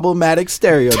problematic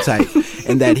stereotype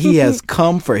and that he has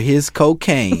come for his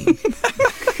cocaine.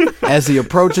 As he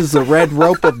approaches the red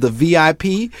rope of the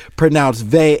VIP, pronounced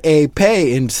VIP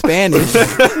in Spanish,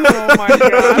 Oh my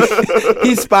God.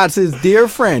 he spots his dear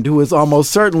friend who is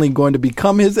almost certainly going to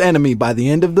become his enemy by the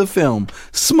end of the film,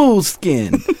 Smooth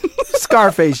Skin.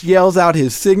 Scarface yells out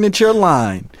his signature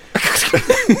line.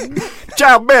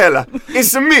 Ciao, Bella.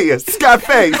 It's me,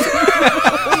 Scarface.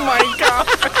 Oh my